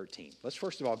chapter 13. Let's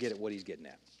first of all get at what he's getting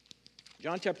at.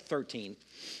 John chapter 13,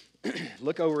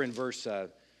 look over in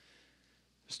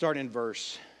start in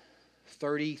verse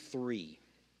 33.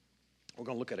 We're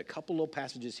going to look at a couple little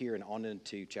passages here and on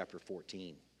into chapter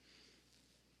 14.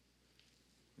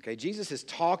 Okay, Jesus is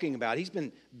talking about, he's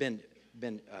been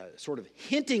sort of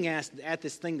hinting at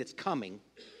this thing that's coming,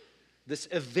 this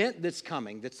event that's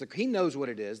coming. He knows what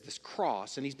it is, this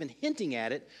cross, and he's been hinting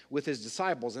at it with his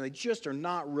disciples, and they just are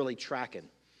not really tracking.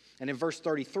 And in verse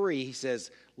 33, he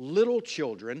says, little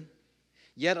children,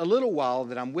 yet a little while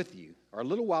that I'm with you, or a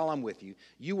little while I'm with you,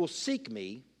 you will seek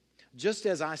me, just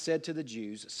as I said to the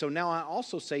Jews. So now I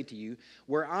also say to you,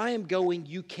 where I am going,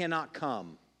 you cannot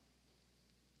come.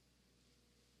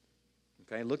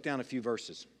 Okay, look down a few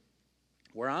verses.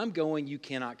 Where I'm going, you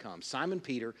cannot come. Simon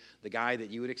Peter, the guy that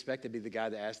you would expect to be the guy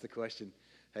that asked the question,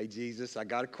 hey, Jesus, I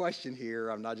got a question here.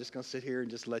 I'm not just going to sit here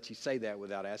and just let you say that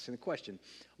without asking the question.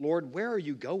 Lord, where are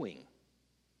you going?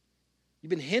 You've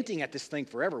been hinting at this thing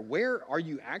forever. Where are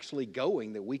you actually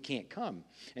going that we can't come?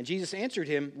 And Jesus answered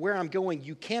him, where I'm going,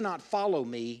 you cannot follow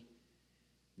me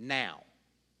now.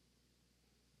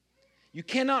 You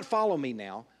cannot follow me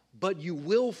now, but you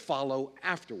will follow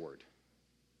afterward.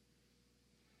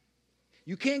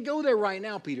 You can't go there right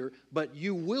now, Peter, but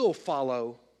you will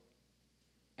follow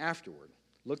afterward.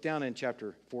 Look down in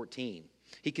chapter 14.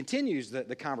 He continues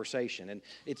the conversation, and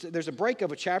there's a break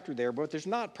of a chapter there, but there's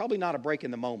probably not a break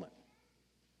in the moment.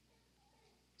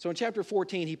 So in chapter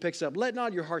 14, he picks up, let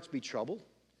not your hearts be troubled.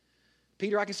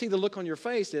 Peter, I can see the look on your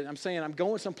face that I'm saying I'm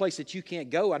going someplace that you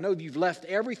can't go. I know you've left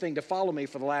everything to follow me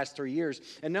for the last 3 years,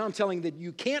 and now I'm telling you that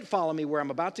you can't follow me where I'm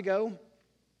about to go.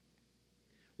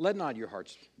 Let not your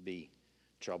hearts be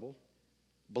troubled.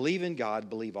 Believe in God,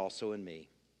 believe also in me.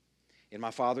 In my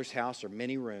Father's house are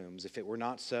many rooms. If it were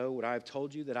not so, would I have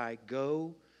told you that I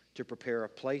go to prepare a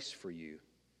place for you?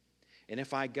 And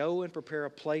if I go and prepare a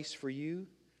place for you,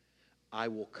 I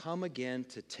will come again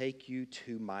to take you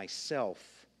to myself,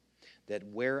 that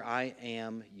where I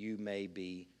am, you may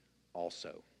be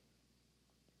also.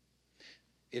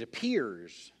 It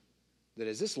appears that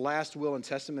as this last will and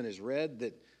testament is read,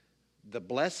 that the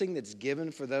blessing that's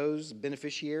given for those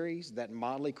beneficiaries, that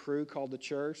motley crew called the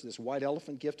church, this white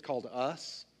elephant gift called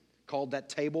us, called that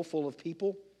table full of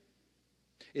people,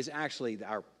 is actually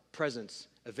our presence,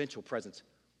 eventual presence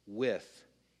with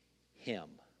Him.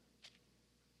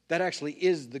 That actually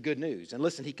is the good news. And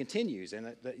listen, he continues.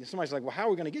 And somebody's like, well, how are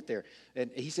we going to get there? And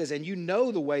he says, and you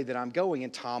know the way that I'm going.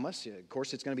 And Thomas, of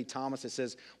course, it's going to be Thomas that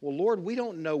says, well, Lord, we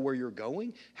don't know where you're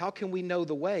going. How can we know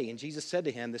the way? And Jesus said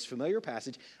to him, this familiar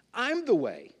passage, I'm the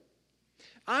way.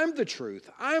 I'm the truth.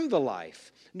 I'm the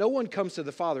life. No one comes to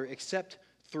the Father except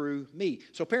through me.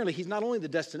 So apparently he's not only the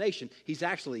destination, he's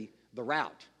actually the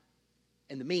route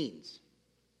and the means.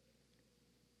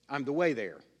 I'm the way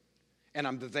there. And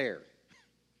I'm the there.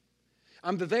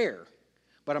 I'm the there,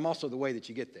 but I'm also the way that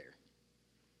you get there.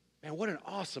 Man, what an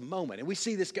awesome moment. And we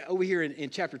see this guy over here in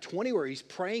chapter 20 where he's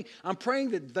praying. I'm praying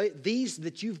that these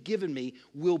that you've given me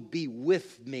will be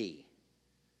with me.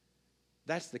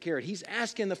 That's the carrot. He's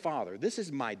asking the Father, this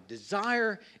is my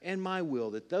desire and my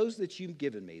will, that those that you've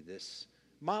given me, this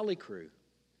motley crew,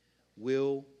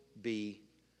 will be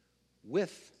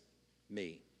with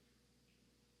me.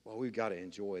 Well, we've got to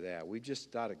enjoy that. We've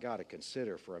just got to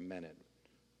consider for a minute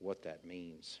what that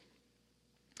means.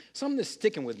 Something that's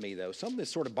sticking with me, though, something that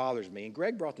sort of bothers me, and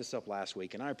Greg brought this up last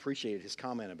week, and I appreciated his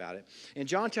comment about it. In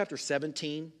John chapter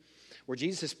 17, where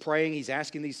Jesus is praying, he's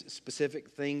asking these specific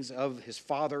things of his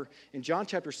Father. In John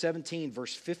chapter 17,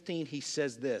 verse 15, he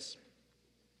says this.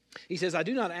 He says, I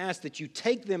do not ask that you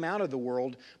take them out of the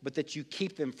world, but that you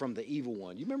keep them from the evil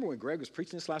one. You remember when Greg was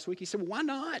preaching this last week? He said, well, why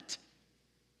not?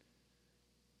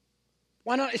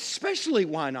 Why not? Especially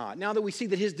why not? Now that we see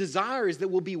that his desire is that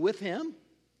we'll be with him.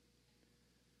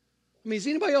 I mean, is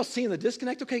anybody else seeing the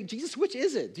disconnect? Okay, Jesus, which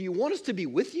is it? Do you want us to be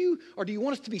with you, or do you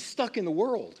want us to be stuck in the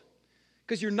world?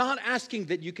 Because you're not asking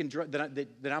that you can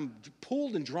that I'm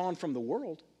pulled and drawn from the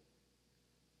world.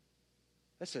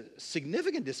 That's a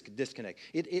significant disconnect.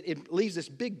 It leaves this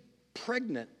big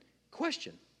pregnant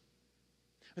question.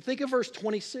 Think of verse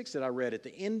 26 that I read at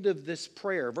the end of this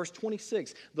prayer. Verse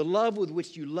 26, the love with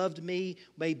which you loved me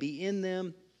may be in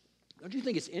them. Don't you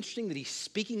think it's interesting that he's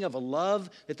speaking of a love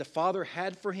that the Father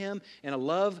had for him, and a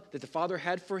love that the Father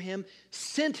had for him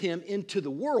sent him into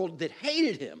the world that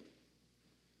hated him?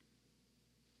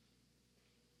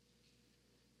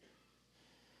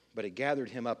 But it gathered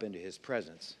him up into his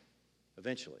presence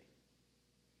eventually.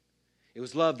 It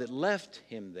was love that left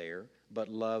him there, but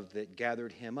love that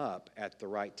gathered him up at the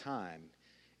right time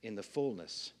in the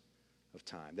fullness of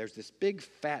time. There's this big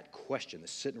fat question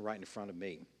that's sitting right in front of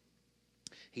me.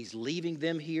 He's leaving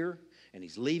them here, and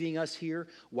he's leaving us here,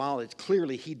 while it's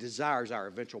clearly he desires our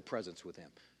eventual presence with him.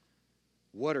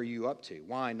 What are you up to?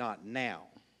 Why not now?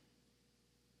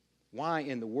 Why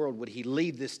in the world would he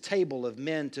leave this table of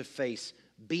men to face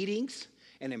beatings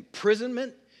and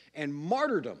imprisonment and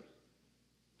martyrdom?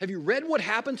 Have you read what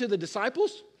happened to the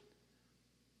disciples?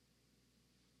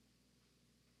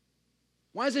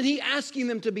 Why isn't he asking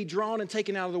them to be drawn and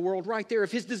taken out of the world right there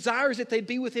if his desire is that they'd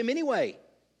be with him anyway?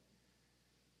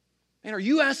 And are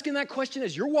you asking that question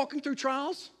as you're walking through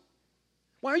trials?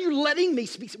 Why are you letting me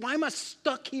speak? Why am I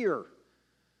stuck here?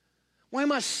 Why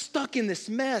am I stuck in this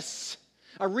mess?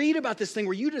 I read about this thing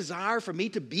where you desire for me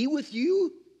to be with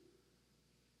you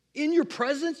in your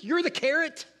presence. You're the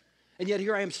carrot, and yet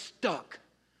here I am stuck.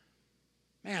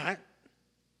 Man,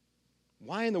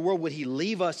 why in the world would he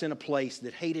leave us in a place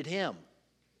that hated him?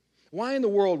 Why in the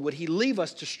world would he leave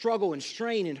us to struggle and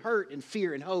strain and hurt and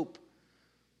fear and hope?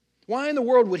 Why in the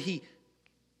world would he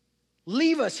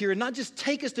leave us here and not just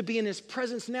take us to be in his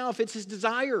presence now if it's his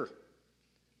desire?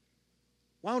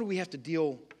 Why would we have to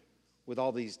deal with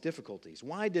all these difficulties?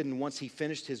 Why didn't, once he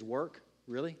finished his work,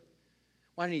 really,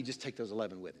 why didn't he just take those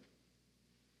 11 with him?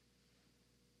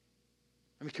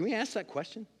 I mean, can we ask that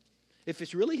question? If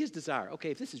it's really his desire,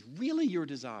 okay, if this is really your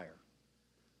desire,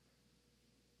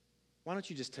 why don't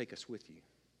you just take us with you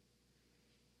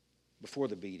before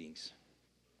the beatings,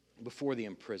 before the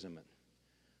imprisonment,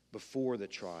 before the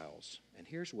trials? And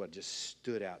here's what just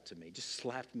stood out to me, just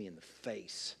slapped me in the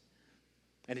face.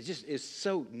 And it just is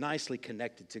so nicely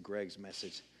connected to Greg's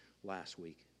message last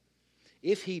week.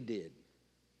 If he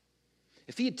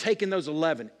had taken those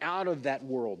 11 out of that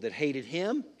world that hated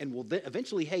him and will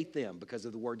eventually hate them because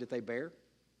of the word that they bear,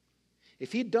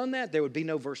 if he had done that, there would be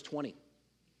no verse 20.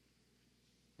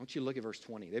 Don't you look at verse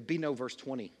 20. There'd be no verse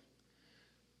 20.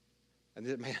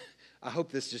 And man, I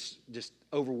hope this just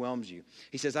overwhelms you.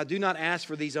 He says, I do not ask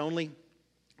for these only,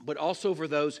 but also for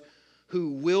those who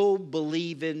will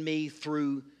believe in me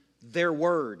through their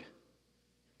word,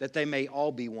 that they may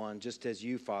all be one, just as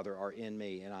you, Father, are in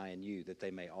me and I in you, that they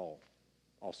may all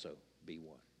also be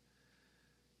one.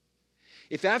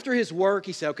 If after his work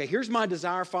he said, okay, here's my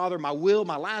desire, Father, my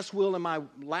last will and my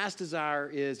last desire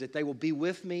is that they will be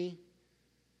with me.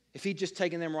 If he'd just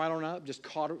taken them right on up, just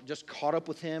caught up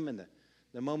with him in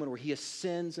the moment where he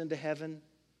ascends into heaven,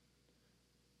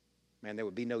 man, there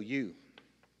would be no you.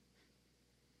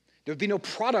 There would be no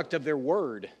product of their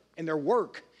word and their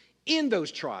work in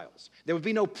those trials. There would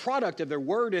be no product of their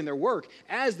word and their work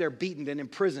as they're beaten and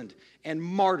imprisoned and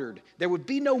martyred. There would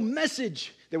be no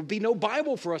message. There would be no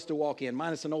Bible for us to walk in,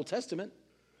 minus an Old Testament.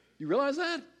 You realize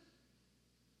that?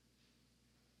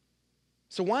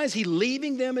 So why is he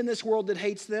leaving them in this world that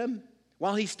hates them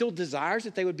while he still desires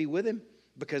that they would be with him?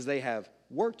 Because they have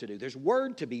work to do. There's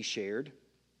word to be shared,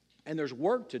 and there's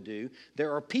work to do.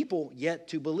 There are people yet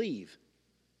to believe.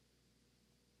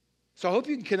 So I hope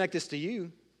you can connect this to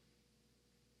you.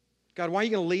 God, why are you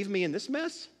going to leave me in this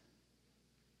mess?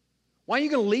 Why are you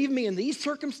going to leave me in these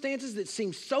circumstances that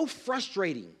seem so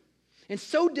frustrating and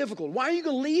so difficult? Why are you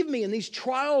going to leave me in these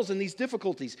trials and these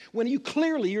difficulties when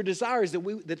your desire is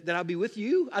that I'll be with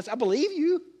you? I believe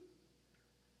you.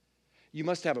 You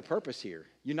must have a purpose here.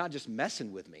 You're not just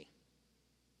messing with me.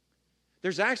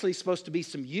 There's actually supposed to be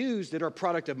some yous that are a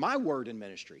product of my word and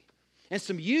ministry, and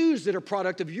some yous that are a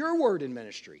product of your word and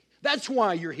ministry. That's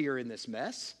why you're here in this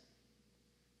mess.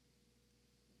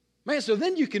 Man, so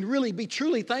then you can really be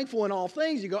truly thankful in all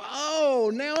things. You go,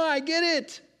 oh, now I get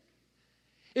it.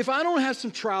 If I don't have some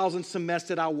trials and some mess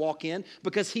that I walk in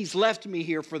because he's left me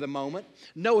here for the moment,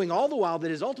 knowing all the while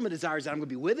that his ultimate desire is that I'm going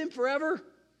to be with him forever.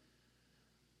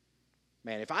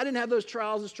 Man, if I didn't have those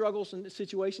trials and struggles and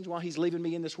situations while he's leaving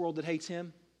me in this world that hates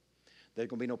him, there's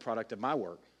going to be no product of my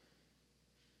work.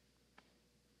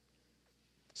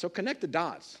 So connect the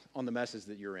dots on the message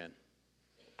that you're in.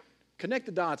 Connect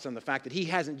the dots on the fact that he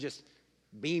hasn't just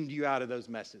beamed you out of those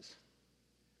messes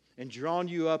and drawn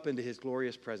you up into his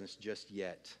glorious presence just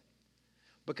yet.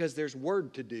 Because there's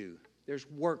word to do. There's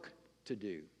work to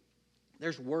do.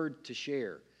 There's word to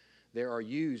share. There are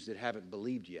yous that haven't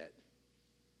believed yet.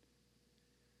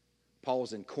 Paul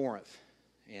was in Corinth,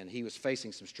 and he was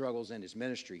facing some struggles in his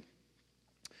ministry.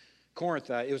 Corinth,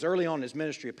 it was early on in his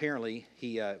ministry, apparently.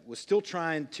 He was still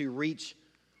trying to reach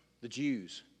the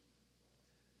Jews.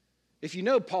 If you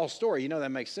know Paul's story, you know that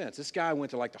makes sense. This guy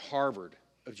went to like the Harvard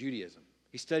of Judaism.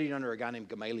 He studied under a guy named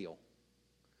Gamaliel.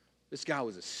 This guy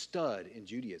was a stud in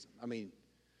Judaism. I mean,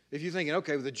 if you're thinking,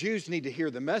 okay, well, the Jews need to hear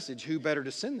the message, who better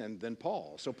to send them than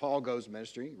Paul? So Paul goes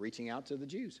ministering, reaching out to the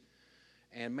Jews.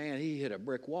 And man, he hit a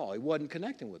brick wall. He wasn't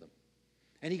connecting with them.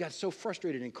 And he got so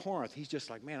frustrated in Corinth, he's just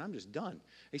like, man, I'm just done.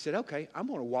 He said, okay, I'm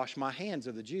going to wash my hands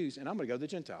of the Jews, and I'm going to go to the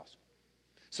Gentiles.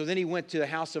 So then he went to the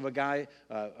house of a guy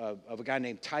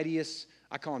named Titius.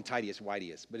 I call him Titius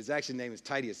Whitius, but his actual name is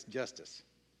Titius Justus.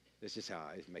 That's just how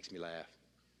it makes me laugh.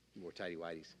 More tidy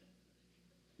whiteys.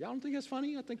 Y'all don't think that's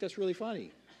funny? I think that's really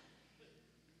funny.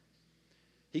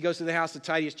 He goes to the house of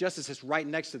Titius Justus. It's right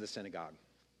next to the synagogue.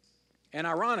 And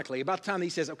ironically, about the time he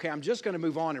says, okay, I'm just going to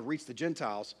move on and reach the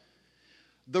Gentiles,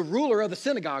 the ruler of the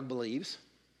synagogue believes.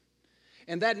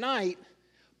 And that night,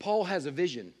 Paul has a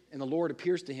vision, and the Lord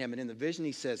appears to him, and in the vision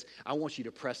he says, I want you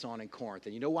to press on in Corinth.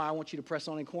 And you know why I want you to press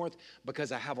on in Corinth?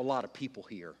 Because I have a lot of people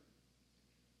here.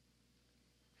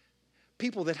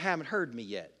 People that haven't heard me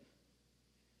yet.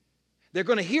 They're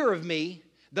going to hear of me.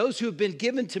 Those who have been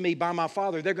given to me by my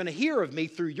Father, they're going to hear of me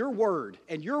through your word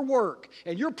and your work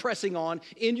and your pressing on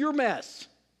in your mess,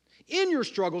 in your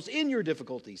struggles, in your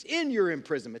difficulties, in your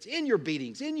imprisonments, in your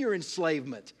beatings, in your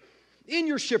enslavement, in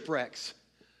your shipwrecks.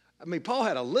 I mean, Paul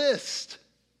had a list.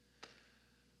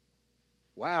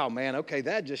 Wow, man, okay,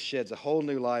 that just sheds a whole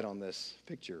new light on this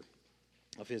picture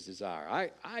of his desire.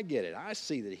 I get it. I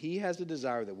see that he has a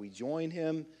desire that we join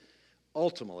him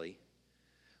ultimately,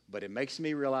 but it makes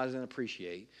me realize and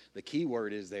appreciate the key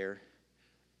word is there,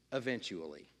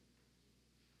 eventually.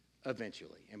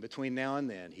 Eventually. And between now and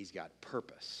then, he's got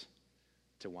purpose.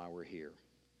 to why we're here.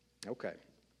 Okay.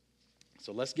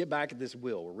 So let's get back at this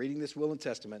will. We're reading this will and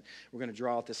testament. We're going to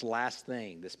draw out this last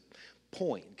thing, this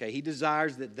point. Okay, he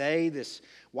desires that this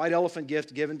white elephant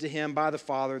gift given to him by the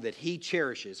Father, that he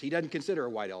cherishes. He doesn't consider a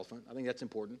white elephant. I think that's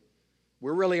important.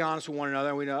 We're really honest with one another,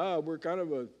 and we know, we're kind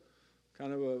of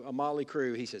a motley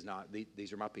crew. He says, no,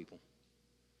 these are my people.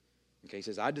 Okay, he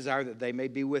says, I desire that they may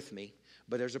be with me,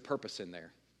 but there's a purpose in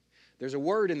there. There's a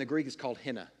word in the Greek that's called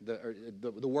henna.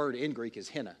 The word in Greek is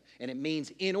henna, and it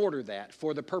means in order that,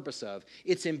 for the purpose of.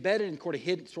 It's embedded and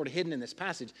sort of hidden in this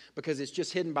passage because it's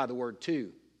just hidden by the word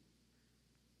to.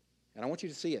 And I want you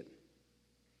to see it.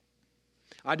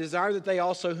 I desire that they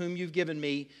also whom you've given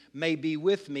me may be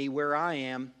with me where I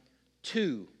am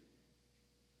to.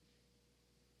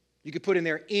 You could put in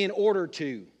there, in order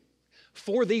to,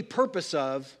 for the purpose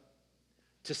of,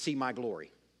 to see my glory.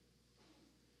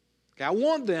 Okay, I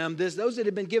want them, those that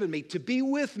have been given me, to be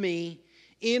with me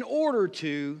in order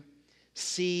to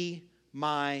see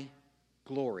my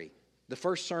glory. The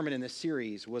first sermon in this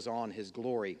series was on his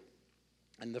glory.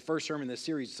 And the first sermon in this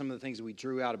series, some of the things that we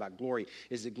drew out about glory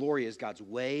is that glory is God's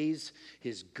ways,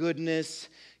 his goodness,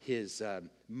 his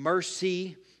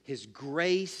mercy, his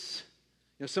grace.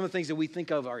 You know, some of the things that we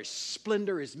think of are his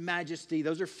splendor, his majesty.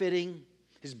 Those are fitting.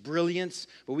 His brilliance,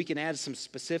 but we can add some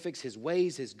specifics, his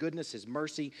ways, his goodness, his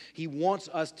mercy. He wants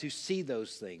us to see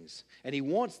those things. And he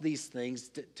wants these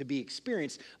things to be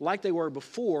experienced like they were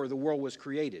before the world was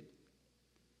created.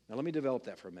 Now let me develop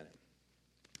that for a minute.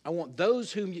 I want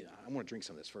those whom you... I want to drink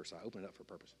some of this first. I open it up for a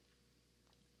purpose.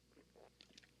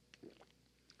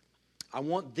 I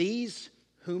want these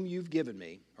whom you've given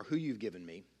me, or who you've given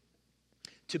me,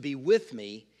 to be with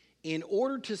me in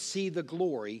order to see the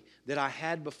glory that I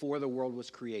had before the world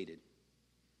was created.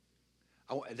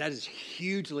 That is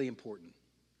hugely important.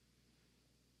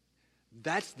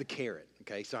 That's the carrot,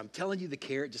 okay? So I'm telling you the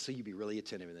carrot just so you be really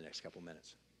attentive in the next couple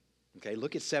minutes. Okay,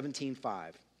 look at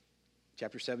 17:5.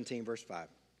 Chapter 17, verse 5.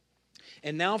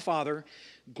 And now, Father,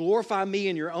 glorify me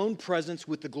in your own presence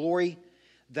with the glory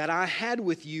that I had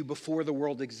with you before the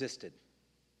world existed.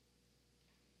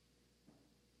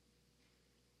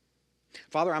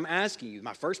 Father, I'm asking you,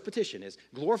 my first petition is,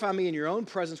 glorify me in your own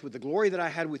presence with the glory that I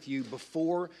had with you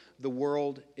before the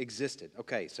world existed.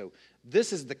 Okay, so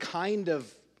this is the kind of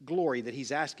glory that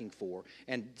he's asking for,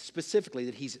 and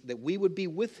specifically that we would be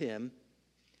with him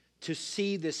to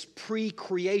see this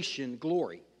pre-creation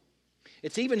glory.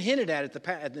 It's even hinted at the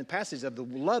passage of the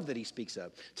love that he speaks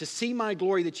of. To see my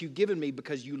glory that you've given me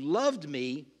because you loved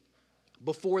me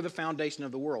before the foundation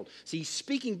of the world. See, he's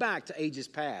speaking back to ages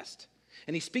past.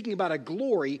 And he's speaking about a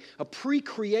glory, a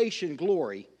pre-creation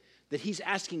glory, that he's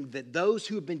asking that those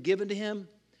who have been given to him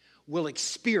will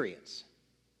experience.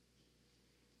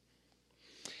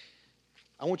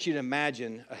 I want you to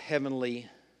imagine a heavenly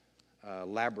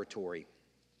laboratory.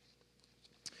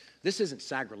 This isn't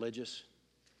sacrilegious.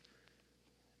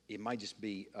 It might just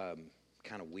be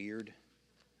kind of weird.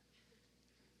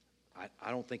 I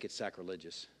don't think it's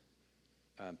sacrilegious.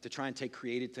 To try and take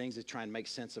created things, to try and make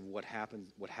sense of what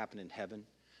happened in heaven.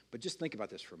 But just think about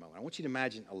this for a moment. I want you to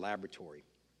imagine a laboratory,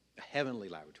 a heavenly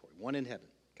laboratory, one in heaven,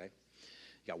 okay?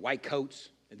 You got white coats,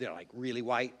 and they're like really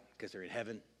white because they're in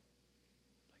heaven.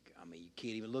 You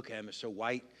can't even look at them, they're so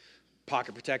white.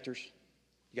 Pocket protectors.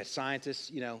 You got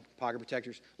scientists, pocket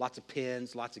protectors, lots of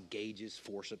pens, lots of gauges,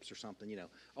 forceps or something,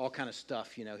 all kind of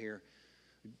stuff, here.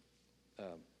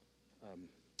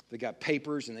 They got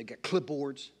papers and they got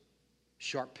clipboards.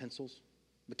 Sharp pencils,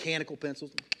 mechanical pencils,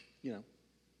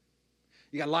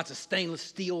 You got lots of stainless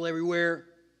steel everywhere,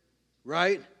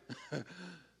 right?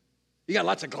 You got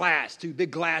lots of glass, too,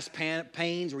 big glass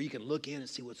panes where you can look in and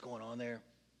see what's going on there.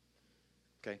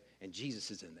 Okay, and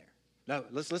Jesus is in there. No,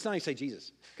 let's not even say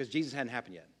Jesus, because Jesus hadn't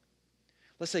happened yet.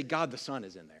 Let's say God the Son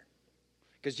is in there,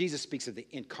 because Jesus speaks of the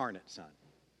incarnate Son.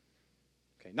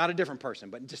 Okay, not a different person,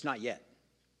 but just not yet.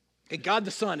 Okay, God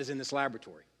the Son is in this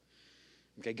laboratory.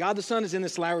 Okay, God the Son is in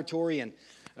this laboratory, and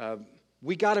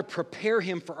we got to prepare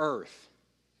him for earth.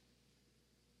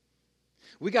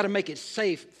 We got to make it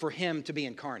safe for him to be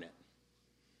incarnate.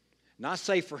 Not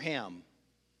safe for him,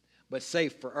 but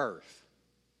safe for earth.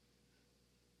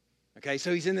 Okay,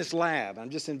 so he's in this lab.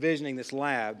 I'm just envisioning this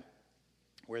lab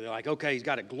where they're like, okay, he's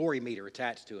got a glory meter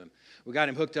attached to him. We got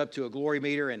him hooked up to a glory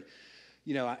meter, and,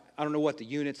 I don't know what the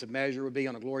units of measure would be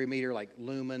on a glory meter, like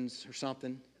lumens or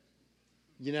something.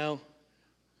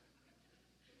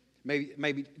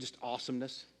 Maybe just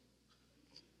awesomeness.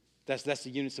 That's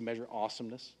the units of measure,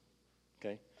 awesomeness.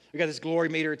 Okay, we got this glory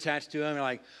meter attached to him. And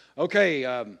like, okay,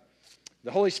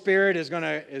 the Holy Spirit is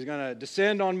gonna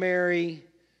descend on Mary,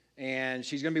 and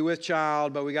she's gonna be with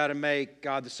child. But we got to make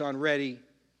God the Son ready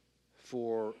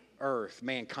for earth,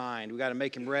 mankind. We got to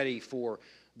make him ready for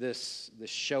this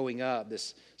showing up.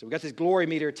 So we got this glory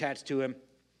meter attached to him.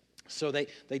 So they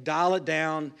dial it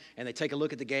down and they take a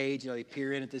look at the gauge. They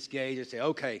peer in at this gauge and say,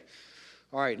 okay,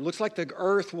 all right, it looks like the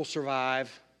earth will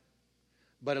survive,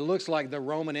 but it looks like the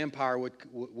Roman Empire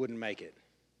wouldn't make it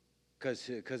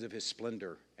because of his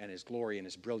splendor and his glory and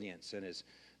his brilliance and his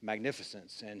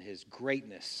magnificence and his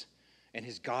greatness and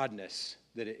his godness,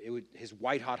 that his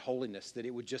white-hot holiness, that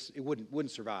it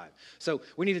wouldn't survive. So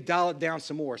we need to dial it down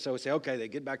some more. So we say, okay, they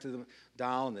get back to the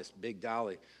dial, and this big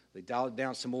dial, they dial it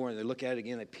down some more, and they look at it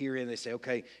again, they peer in, they say,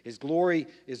 okay, his glory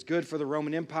is good for the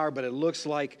Roman Empire, but it looks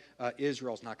like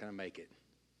Israel's not going to make it.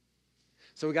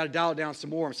 So we got to dial it down some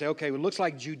more and say, okay, well, it looks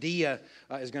like Judea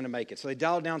is going to make it. So they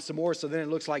dial it down some more, so then it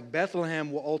looks like Bethlehem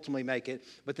will ultimately make it.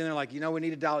 But then they're like, we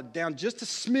need to dial it down just a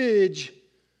smidge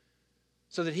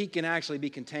so that he can actually be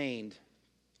contained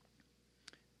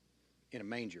in a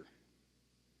manger,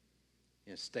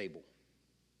 in a stable,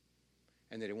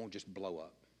 and that it won't just blow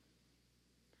up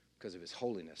because of his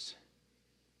holiness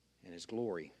and his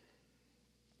glory.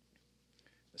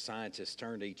 The scientists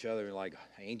turn to each other, like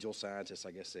angel scientists,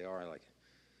 I guess they are, like,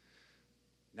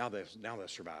 now they'll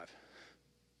survive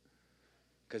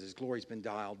because his glory's been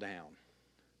dialed down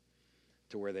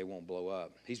to where they won't blow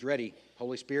up. He's ready.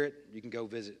 Holy Spirit, you can go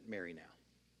visit Mary now.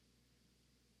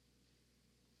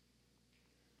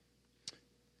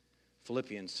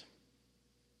 Philippians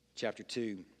chapter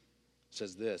 2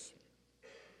 says this: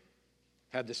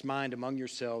 have this mind among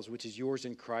yourselves, which is yours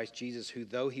in Christ Jesus, who,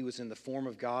 though he was in the form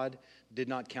of God, did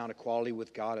not count equality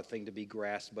with God a thing to be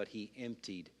grasped, but he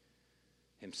emptied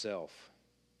himself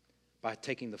by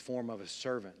taking the form of a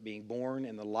servant, being born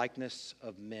in the likeness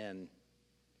of men.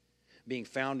 Being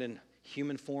found in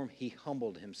human form, he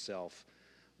humbled himself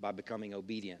by becoming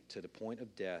obedient to the point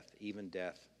of death, even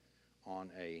death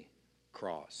on a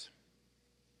cross.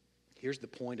 Here's the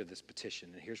point of this petition,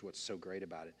 and here's what's so great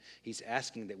about it. He's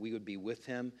asking that we would be with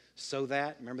him so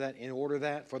that, remember that, in order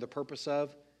that, for the purpose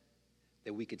of,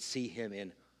 that we could see him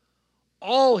in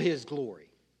all his glory.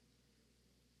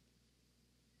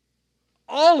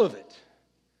 All of it,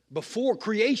 before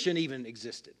creation even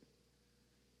existed.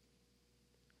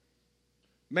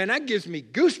 Man, that gives me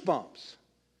goosebumps.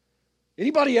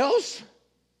 Anybody else?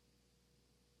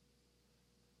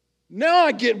 Now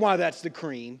I get why that's the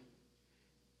cream.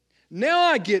 Now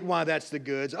I get why that's the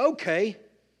goods. Okay,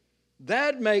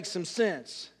 that makes some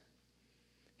sense.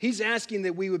 He's asking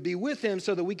that we would be with him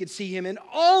so that we could see him in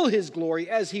all his glory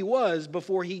as he was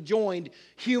before he joined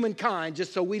humankind,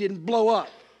 just so we didn't blow up.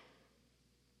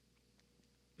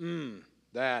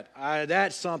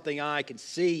 That's something I can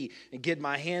see and get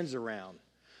my hands around.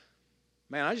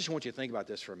 Man, I just want you to think about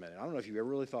this for a minute. I don't know if you've ever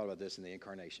really thought about this in the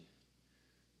incarnation.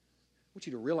 I want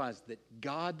you to realize that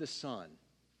God the Son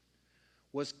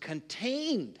was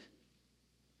contained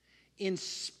in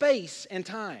space and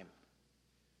time.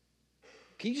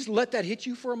 Can you just let that hit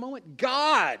you for a moment?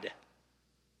 God,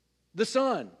 the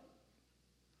Son,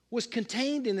 was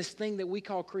contained in this thing that we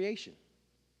call creation.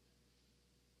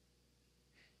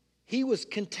 He was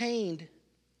contained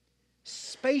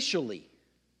spatially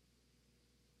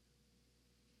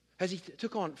as he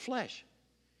took on flesh.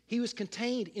 He was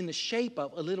contained in the shape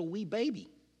of a little wee baby.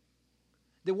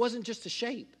 There wasn't just a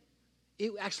shape.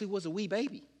 It actually was a wee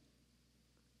baby.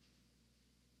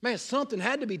 Man, something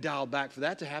had to be dialed back for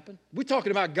that to happen. We're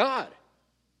talking about God.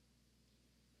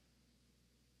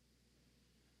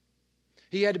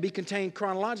 He had to be contained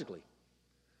chronologically.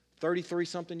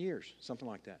 33-something years, something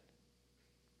like that.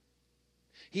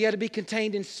 He had to be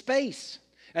contained in space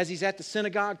as he's at the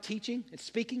synagogue teaching and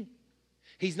speaking.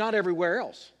 He's not everywhere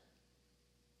else.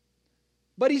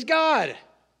 But he's God.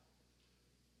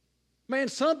 Man,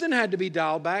 something had to be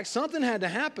dialed back. Something had to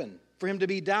happen for him to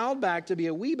be dialed back to be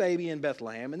a wee baby in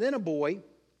Bethlehem, and then a boy,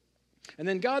 and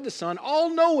then God the Son,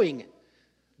 all-knowing,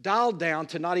 dialed down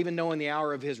to not even knowing the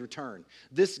hour of his return.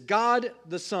 This God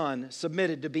the Son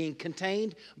submitted to being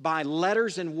contained by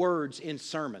letters and words in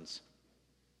sermons.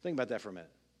 Think about that for a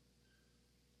minute.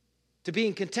 To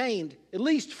being contained, at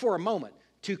least for a moment,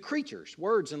 to creatures.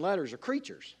 Words and letters are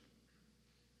creatures.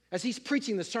 As he's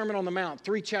preaching the Sermon on the Mount,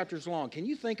 3 chapters long, can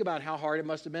you think about how hard it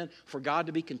must have been for God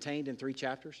to be contained in 3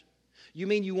 chapters? You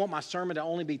mean you want my sermon to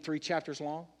only be 3 chapters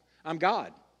long? I'm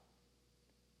God.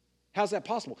 How's that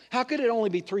possible? How could it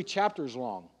only be 3 chapters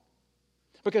long?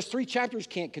 Because 3 chapters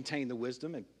can't contain the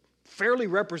wisdom and fairly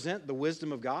represent the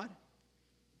wisdom of God.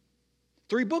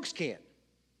 3 books can't.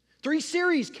 3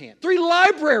 series can't. 3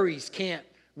 libraries can't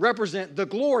represent the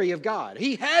glory of God.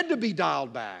 He had to be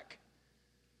dialed back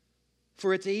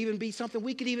for it to even be something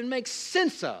we could even make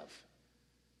sense of.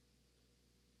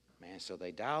 Man, And so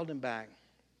they dialed him back,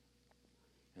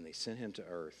 and they sent him to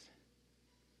earth.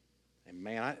 And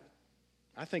man,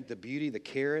 I think the beauty, the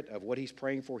carrot of what he's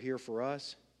praying for here for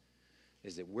us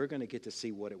is that we're going to get to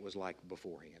see what it was like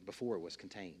beforehand, before it was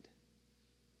contained.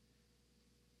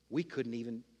 We couldn't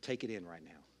even take it in right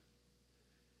now.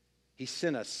 He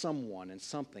sent us someone and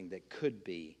something that could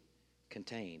be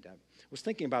contained. I was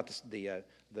thinking about this,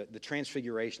 the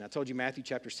transfiguration. I told you Matthew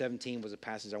chapter 17 was a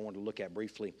passage I wanted to look at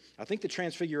briefly. I think the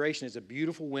transfiguration is a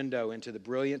beautiful window into the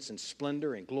brilliance and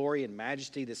splendor and glory and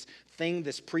majesty, this thing,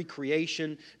 this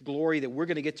pre-creation glory that we're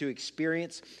going to get to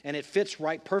experience. And it fits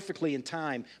right perfectly in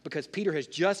time because Peter has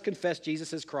just confessed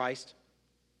Jesus as Christ.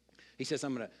 He says,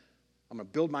 I'm going to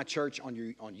build my church on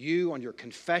your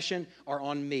confession, or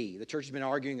on me. The church has been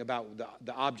arguing about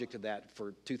the object of that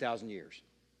for 2,000 years.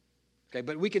 Okay,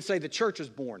 but we could say the church was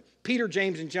born. Peter,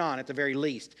 James, and John at the very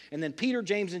least. And then Peter,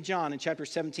 James, and John in chapter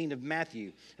 17 of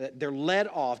Matthew. They're led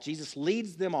off. Jesus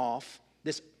leads them off,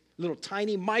 this little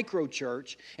tiny micro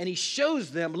church, and he shows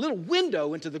them a little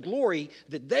window into the glory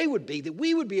that they would be, that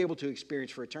we would be able to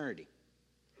experience for eternity.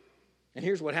 And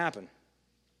here's what happened.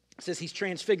 It says he's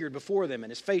transfigured before them,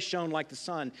 and his face shone like the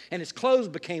sun, and his clothes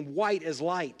became white as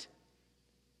light.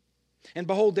 And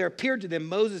behold, there appeared to them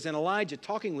Moses and Elijah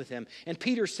talking with him. And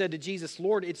Peter said to Jesus,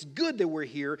 Lord, it's good that we're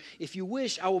here. If you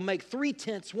wish, I will make 3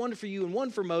 tents, one for you and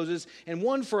one for Moses and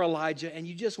one for Elijah. And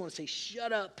you just want to say,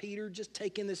 shut up, Peter, just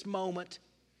take in this moment.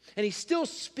 And he's still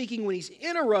speaking when he's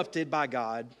interrupted by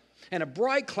God. And a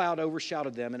bright cloud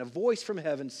overshadowed them, and a voice from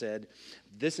heaven said,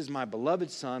 this is my beloved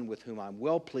Son, with whom I'm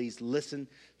well pleased. Listen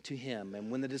to him.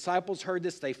 And when the disciples heard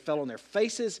this, they fell on their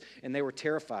faces, and they were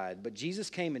terrified. But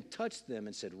Jesus came and touched them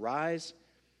and said, rise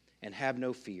and have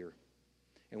no fear.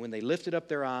 And when they lifted up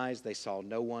their eyes, they saw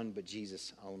no one but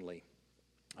Jesus only.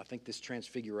 I think this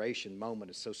transfiguration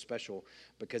moment is so special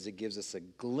because it gives us a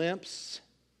glimpse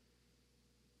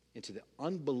into the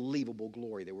unbelievable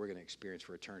glory that we're going to experience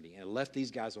for eternity. And it left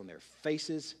these guys on their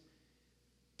faces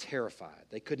terrified.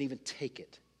 They couldn't even take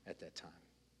it at that time.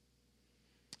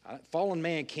 Fallen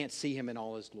man can't see him in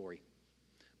all his glory.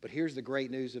 But here's the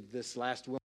great news of this last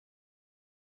will.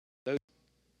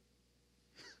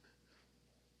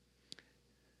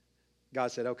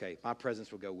 God said, okay, my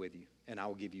presence will go with you, and I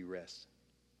will give you rest.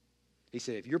 He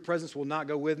said, if your presence will not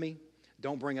go with me,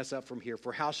 don't bring us up from here.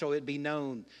 For how shall it be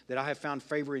known that I have found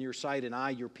favor in your sight, and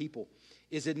I, your people?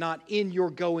 Is it not in your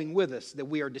going with us that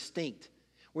we are distinct?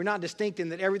 We're not distinct in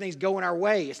that everything's going our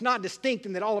way. It's not distinct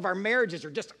in that all of our marriages are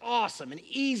just awesome and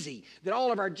easy, that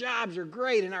all of our jobs are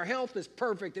great and our health is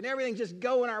perfect and everything's just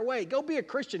going our way. Go be a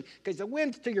Christian because the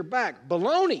wind's to your back.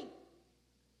 Baloney.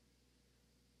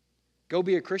 Go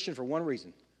be a Christian for one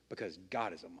reason, because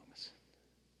God is among us.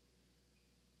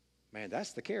 Man,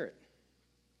 that's the carrot.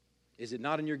 Is it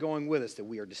not in your going with us that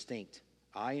we are distinct,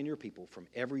 I and your people, from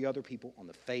every other people on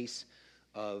the face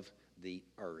of the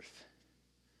earth?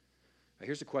 Now,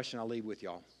 here's the question I'll leave with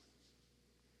y'all.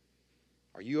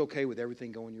 Are you okay with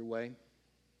everything going your way,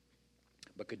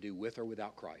 but could do with or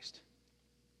without Christ?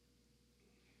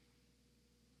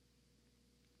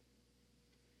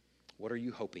 What are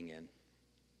you hoping in?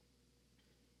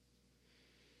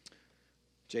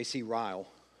 J.C. Ryle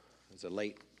is a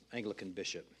late Anglican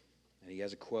bishop, and he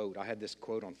has a quote. I had this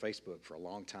quote on Facebook for a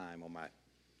long time on my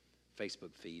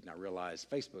Facebook feed, and I realized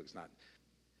Facebook's not.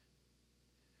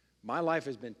 My life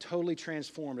has been totally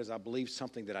transformed as I believe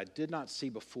something that I did not see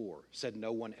before, said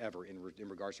no one ever in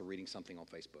regards to reading something on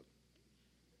Facebook.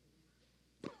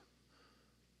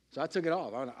 So I took it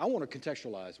off. I want to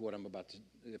contextualize what I'm about to,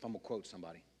 if I'm going to quote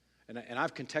somebody. And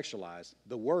I've contextualized,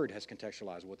 the Word has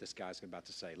contextualized what this guy's about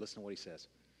to say. Listen to what he says.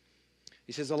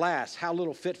 He says, alas, how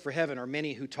little fit for heaven are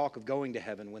many who talk of going to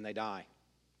heaven when they die,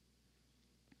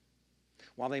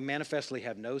 while they manifestly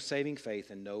have no saving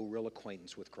faith and no real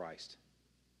acquaintance with Christ.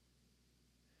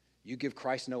 You give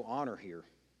Christ no honor here.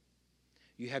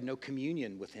 You have no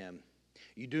communion with him.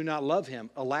 You do not love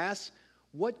him. Alas,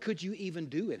 what could you even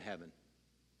do in heaven?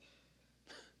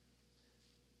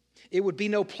 It would be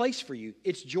no place for you.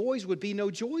 Its joys would be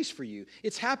no joys for you.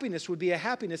 Its happiness would be a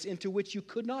happiness into which you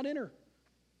could not enter.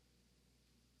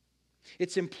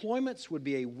 Its employments would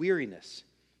be a weariness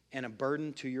and a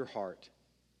burden to your heart.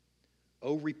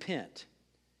 Oh, repent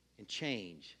and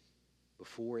change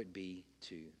before it be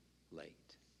too late.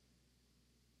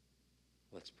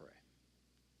 Let's pray.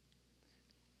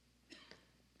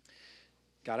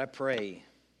 God, I pray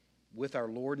with our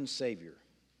Lord and Savior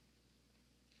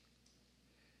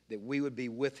that we would be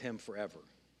with him forever.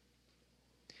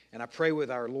 And I pray with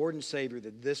our Lord and Savior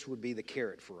that this would be the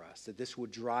carrot for us, that this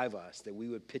would drive us, that we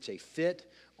would pitch a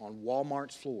fit on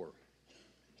Walmart's floor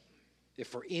if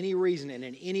for any reason and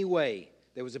in any way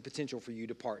there was a potential for you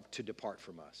to depart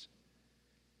from us.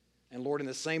 And Lord, in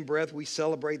the same breath, we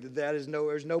celebrate that there's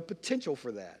no potential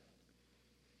for that.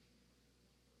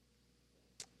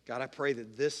 God, I pray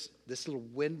that this little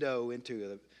window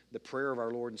into the prayer of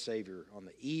our Lord and Savior on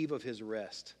the eve of his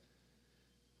arrest,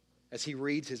 as he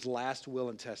reads his last will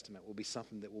and testament, will be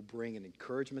something that will bring an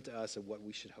encouragement to us of what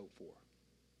we should hope for,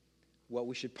 what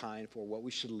we should pine for, what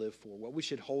we should live for, what we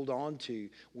should hold on to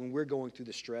when we're going through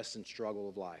the stress and struggle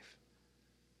of life.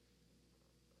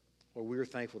 Lord, we are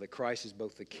thankful that Christ is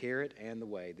both the carrot and the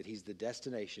way, that he's the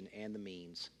destination and the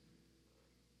means.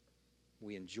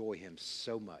 We enjoy him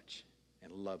so much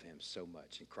and love him so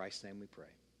much. In Christ's name we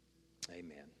pray.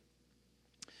 Amen.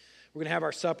 We're going to have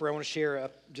our supper. I want to share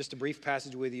just a brief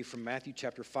passage with you from Matthew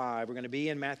chapter 5. We're going to be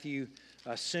in Matthew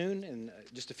soon, in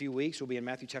just a few weeks. We'll be in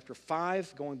Matthew chapter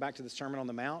 5, going back to the Sermon on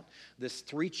the Mount. This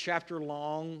 3-chapter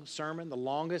long sermon, the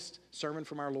longest sermon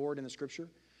from our Lord in the Scripture.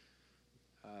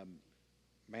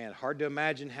 Man, hard to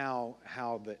imagine how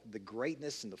the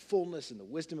greatness and the fullness and the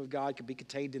wisdom of God could be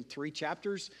contained in 3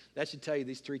 chapters. That should tell you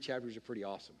these 3 chapters are pretty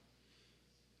awesome.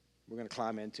 We're going to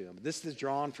climb into them. This is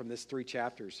drawn from this 3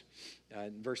 chapters.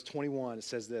 In verse 21, it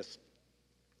says this.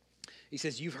 He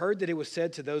says, "You've heard that it was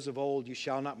said to those of old, 'You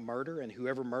shall not murder, and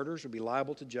whoever murders will be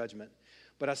liable to judgment.'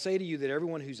 But I say to you that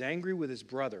everyone who's angry with his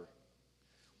brother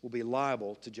will be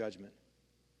liable to judgment.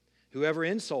 Whoever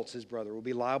insults his brother will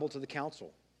be liable to the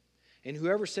council. And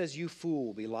whoever says, 'You fool,'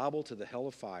 will be liable to the hell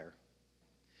of fire.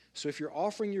 So if you're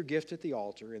offering your gift at the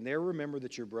altar, and there remember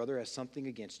that your brother has something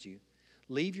against you,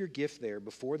 leave your gift there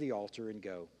before the altar and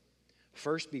go.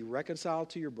 First be reconciled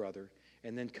to your brother,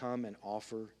 and then come and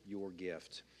offer your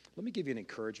gift." Let me give you an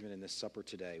encouragement in this supper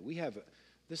today.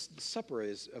 This supper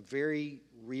is a very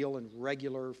real and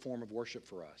regular form of worship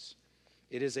for us.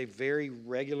 It is a very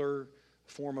regular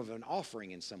form of an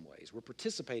offering in some ways. We're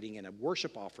participating in a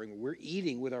worship offering. We're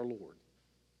eating with our Lord.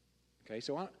 Okay,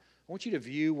 so I want you to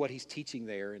view what he's teaching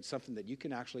there in something that you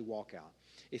can actually walk out.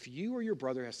 If you or your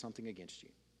brother has something against you,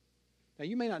 now,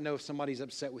 you may not know if somebody's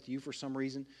upset with you for some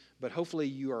reason, but hopefully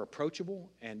you are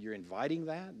approachable and you're inviting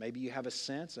that. Maybe you have a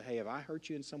sense of, hey, have I hurt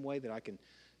you in some way that I can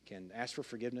ask for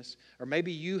forgiveness? Or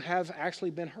maybe you have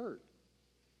actually been hurt.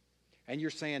 And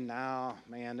you're saying, nah,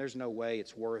 man, there's no way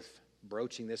it's worth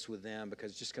broaching this with them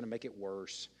because it's just going to make it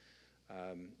worse.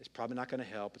 It's probably not going to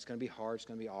help. It's going to be hard. It's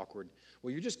going to be awkward. Well,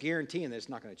 you're just guaranteeing that it's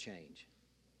not going to change.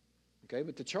 Okay,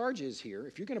 but the charge is here,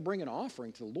 if you're going to bring an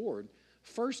offering to the Lord,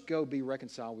 first go be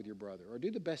reconciled with your brother, or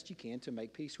do the best you can to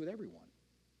make peace with everyone.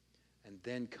 And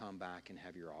then come back and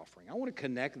have your offering. I want to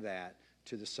connect that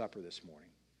to the supper this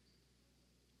morning.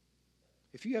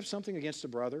 If you have something against a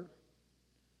brother,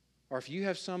 or if you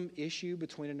have some issue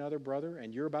between another brother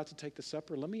and you're about to take the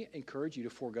supper, let me encourage you to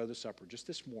forego the supper just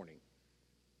this morning,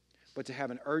 but to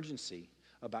have an urgency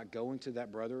about going to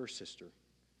that brother or sister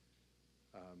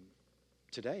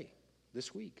today,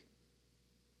 this week,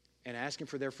 and asking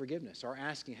for their forgiveness, or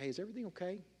asking, hey, is everything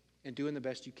okay? And doing the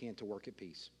best you can to work at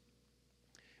peace.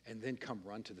 And then come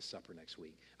run to the supper next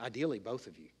week. Ideally, both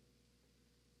of you.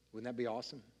 Wouldn't that be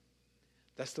awesome?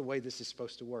 That's the way this is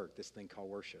supposed to work, this thing called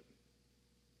worship.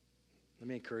 Let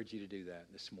me encourage you to do that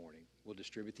this morning. We'll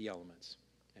distribute the elements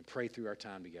and pray through our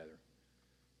time together,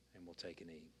 and we'll take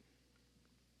and eat.